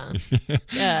Yeah.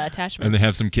 Attachments. and they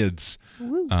have some kids.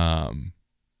 Woo.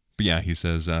 But yeah, he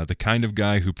says, the kind of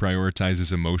guy who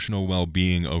prioritizes emotional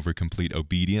well-being over complete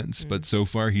obedience, but so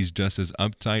far he's just as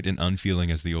uptight and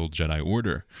unfeeling as the old Jedi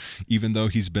Order. Even though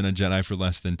he's been a Jedi for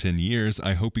less than 10 years,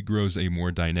 I hope he grows a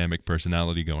more dynamic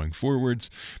personality going forwards,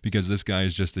 because this guy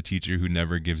is just the teacher who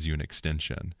never gives you an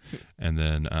extension. And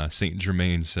then Saint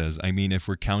Germain says, I mean, if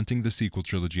we're counting the sequel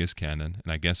trilogy as canon,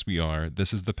 and I guess we are,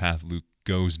 this is the path Luke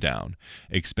goes down.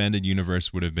 Expanded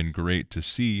universe would have been great to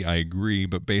see, I agree,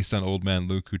 but based on old man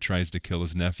Luke who tries to kill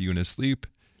his nephew in his sleep,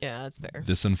 Yeah, that's fair.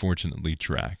 this unfortunately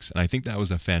tracks. And I think that was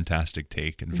a fantastic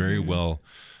take and very well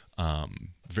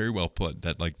put,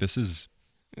 that like this is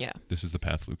Yeah. the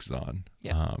path Luke's on.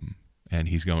 Yeah. And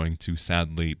he's going to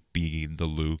sadly be the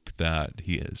Luke that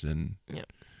he is in Yeah.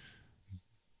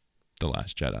 The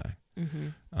Last Jedi.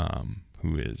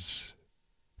 Who is,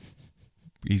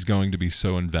 he's going to be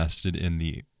so invested in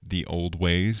the old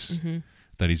ways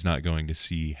that he's not going to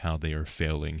see how they are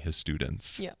failing his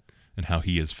students. Yeah. And how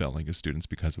he is failing his students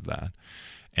because of that.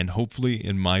 And hopefully,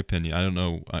 in my opinion, I don't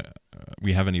know,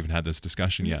 we haven't even had this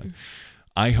discussion yet.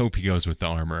 I hope he goes with the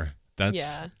armor.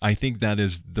 I think that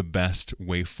is the best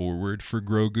way forward for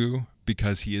Grogu,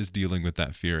 because he is dealing with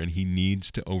that fear and he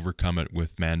needs to overcome it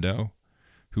with Mando,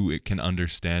 who it can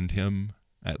understand him,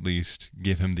 at least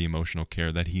give him the emotional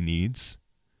care that he needs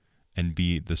and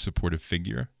be the supportive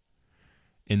figure,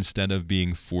 instead of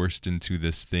being forced into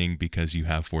this thing because you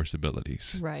have Force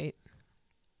abilities. Right.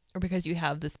 Or because you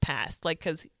have this past. Like,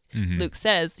 because Luke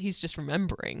says he's just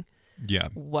remembering Yeah.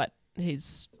 what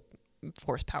his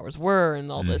Force powers were and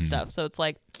all this stuff. So it's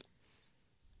like,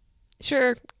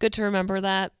 sure, good to remember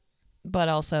that, but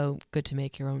also good to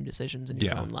make your own decisions in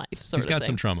your own life. He's got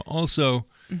some trauma. Also,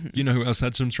 you know who else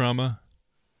had some trauma?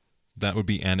 That would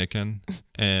be Anakin.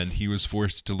 And he was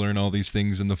forced to learn all these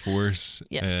things in the Force.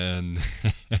 Yes. And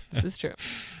This is true.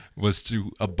 was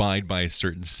to abide by a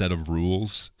certain set of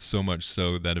rules, so much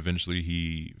so that eventually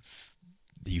he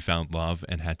found love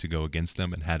and had to go against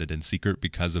them and had it in secret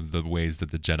because of the ways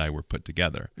that the Jedi were put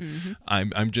together.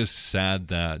 I'm just sad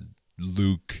that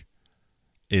Luke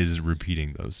is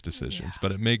repeating those decisions,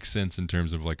 but it makes sense in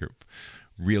terms of like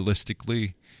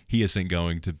realistically, he isn't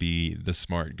going to be the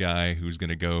smart guy who's going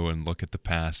to go and look at the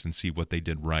past and see what they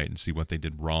did right and see what they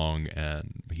did wrong,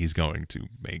 and he's going to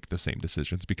make the same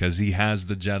decisions because he has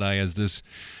the Jedi as this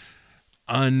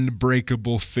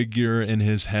unbreakable figure in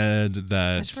his head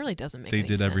that Which really doesn't make they any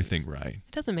did sense. everything right.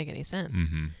 It doesn't make any sense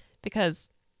because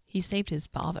he saved his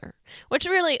father, which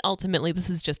really ultimately this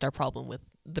is just our problem with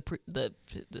the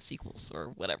sequels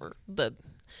or whatever, the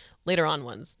later on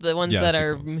ones, the ones that sequels.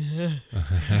 are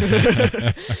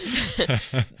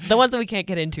the ones that we can't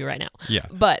get into right now. Yeah.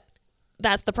 But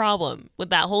that's the problem with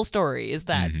that whole story is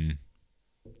that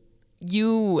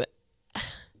you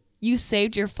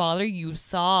saved your father, you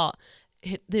saw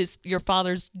your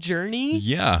father's journey.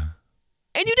 Yeah.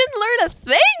 And you didn't learn a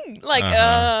thing. Like,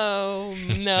 oh,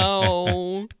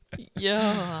 no.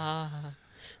 Yeah.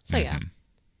 So, yeah.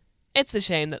 It's a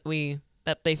shame that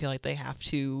they feel like they have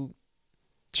to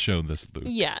Show this Luke.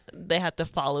 Yeah, they have to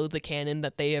follow the canon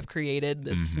that they have created,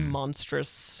 this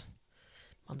monstrosity.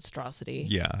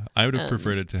 Yeah. I would have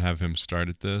preferred it to have him start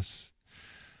at this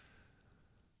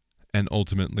and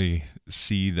ultimately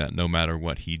see that no matter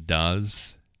what he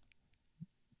does,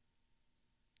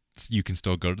 you can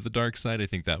still go to the dark side. I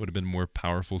think that would have been a more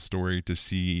powerful story to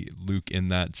see Luke in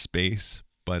that space,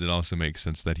 but it also makes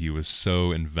sense that he was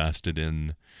so invested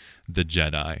in the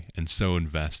Jedi and so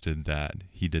invested that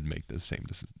he did make the same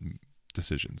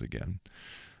decisions again.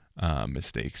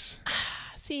 Mistakes.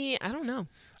 See, I don't know.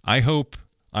 I hope...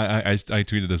 I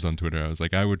tweeted this on Twitter. I was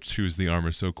like, I would choose the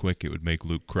armor so quick it would make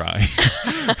Luke cry.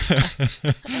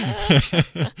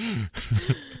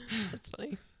 That's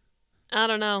funny. I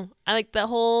don't know. I like the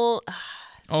whole...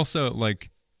 Also, like...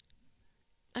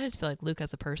 I just feel like Luke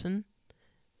as a person,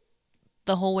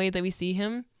 the whole way that we see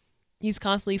him, he's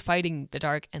constantly fighting the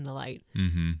dark and the light.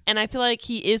 Mm-hmm. And I feel like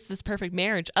he is this perfect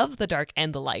marriage of the dark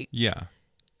and the light. Yeah.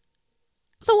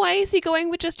 So why is he going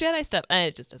with just Jedi stuff?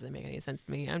 It just doesn't make any sense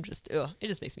to me. It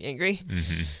just makes me angry.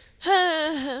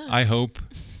 Mm-hmm. I hope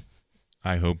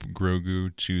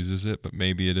Grogu chooses it, but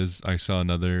maybe it is. I saw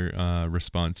another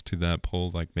response to that poll,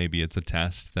 like maybe it's a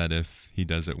test that if he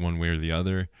does it one way or the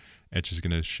other, it's just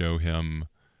going to show him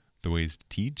the ways to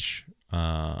teach.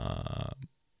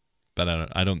 But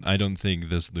I don't think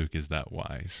this Luke is that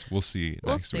wise. We'll see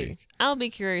next week. I'll be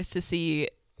curious to see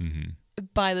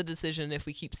by the decision if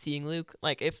we keep seeing Luke.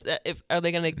 Like if are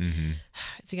they gonna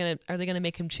are they gonna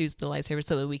make him choose the lightsaber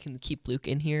so that we can keep Luke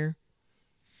in here?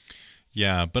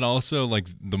 Yeah, but also like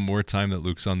the more time that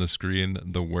Luke's on the screen,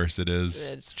 the worse it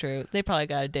is. It's true. They probably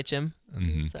gotta ditch him.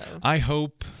 So I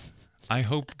hope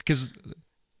because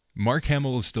Mark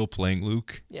Hamill is still playing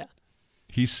Luke. yeah.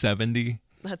 He's 70.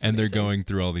 That's and they're amazing. going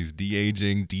through all these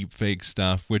de-aging, deep fake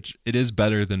stuff, which it is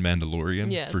better than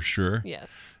Mandalorian Yes. for sure. Yes.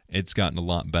 It's gotten a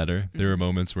lot better. There are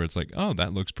moments where it's like, oh,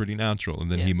 that looks pretty natural.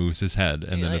 And then Yeah. he moves his head.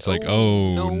 And You're then like, it's like,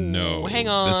 oh, oh, no, no. hang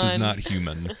This is on. not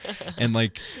human. And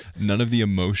like none of the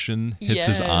emotion hits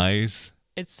his Yes. eyes.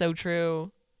 It's so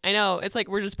true. I know. It's like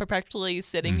we're just perpetually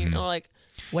sitting here and we're like,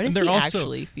 what is And he they're also-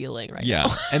 actually feeling right Yeah.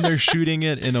 now? And they're shooting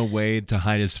it in a way to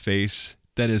hide his face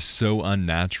that is so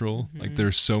unnatural. Like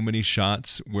there's so many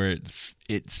shots where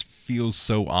it feels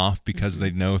so off because they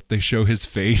know if they show his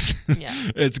face, Yeah.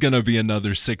 it's going to be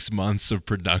another 6 months of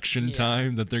production Yeah.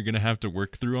 time that they're going to have to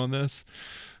work through on this.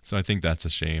 So I think that's a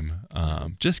shame.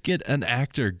 Just get an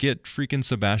actor. Get freaking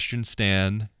Sebastian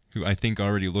Stan, who I think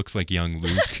already looks like young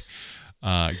Luke.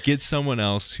 Get someone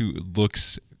else who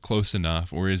looks close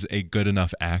enough or is a good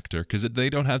enough actor because they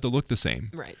don't have to look the same.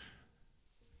 Right.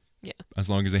 Yeah. As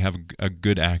long as they have a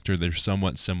good actor, they're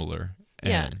somewhat similar.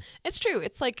 Yeah. And It's true.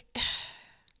 It's like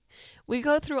we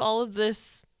go through all of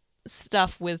this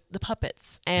stuff with the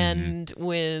puppets and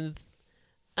with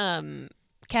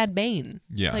Cad Bane.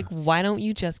 Yeah. It's like, why don't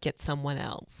you just get someone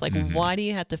else? Like, why do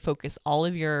you have to focus all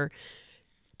of your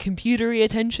computery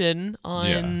attention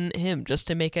on him just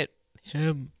to make it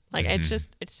him? Like, it's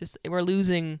just, we're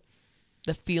losing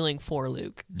the feeling for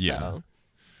Luke. Yeah.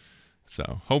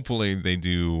 So hopefully they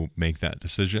do make that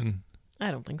decision.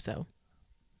 I don't think so.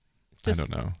 I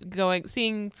don't know.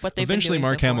 Seeing what they've Eventually, been doing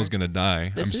Mark so Hamill's far. going to die.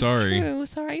 This I'm is sorry. True.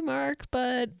 Sorry, Mark,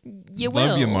 but you will.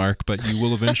 Love you, Mark, but you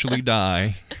will eventually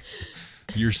die.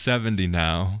 You're 70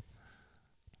 now.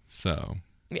 So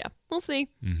Yeah, we'll see.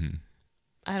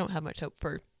 I don't have much hope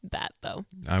for that, though.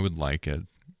 I would like it,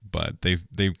 but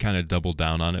they've kind of doubled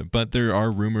down on it. But there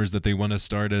are rumors that they want to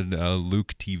start a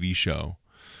Luke TV show.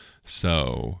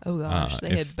 So Oh gosh, they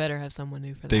if had better have someone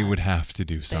new for that. they would have to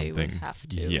do something. They would have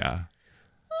to. Yeah.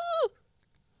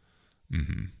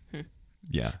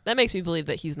 Yeah. That makes me believe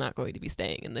that he's not going to be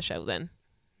staying in the show then.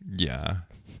 Yeah.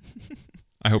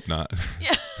 I hope not.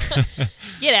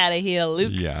 Get out of here,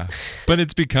 Luke. Yeah. But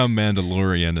it's become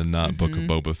Mandalorian and not Book of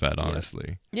Boba Fett,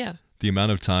 honestly. Yeah. The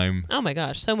amount of time. Oh my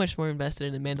gosh, so much more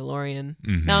invested in Mandalorian.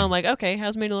 Mm-hmm. Now I'm like, okay,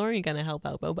 how's Mandalorian going to help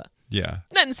out Boba? Yeah.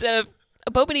 Then instead of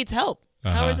Boba needs help.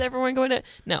 How is everyone going to?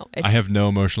 No, it's, I have no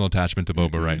emotional attachment to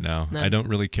Boba right now. None. I don't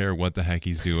really care what the heck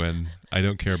he's doing. I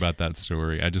don't care about that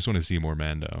story. I just want to see more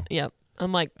Mando. Yep.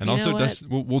 I'm like, And you also, know what?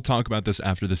 we'll talk about this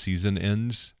after the season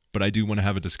ends. But I do want to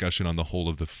have a discussion on the whole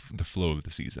of the flow of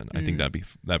the season. I think that'd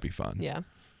be fun. Yeah.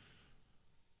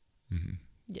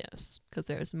 Yes, because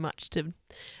there's much to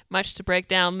break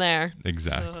down there.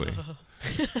 Exactly.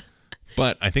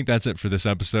 But I think that's it for this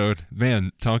episode.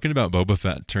 Man, talking about Boba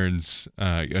Fett turns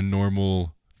a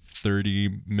normal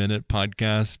 30-minute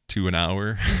podcast to an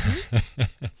hour.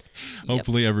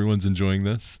 Hopefully everyone's enjoying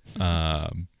this.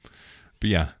 But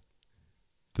yeah,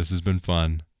 this has been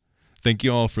fun. Thank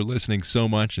you all for listening so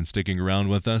much and sticking around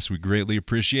with us. We greatly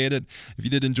appreciate it. If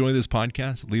you did enjoy this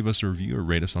podcast, leave us a review or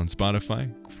rate us on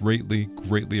Spotify.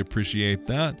 Greatly appreciate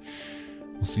that.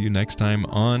 We'll see you next time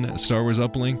on Star Wars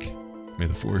Uplink. May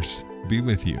the Force be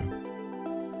with you.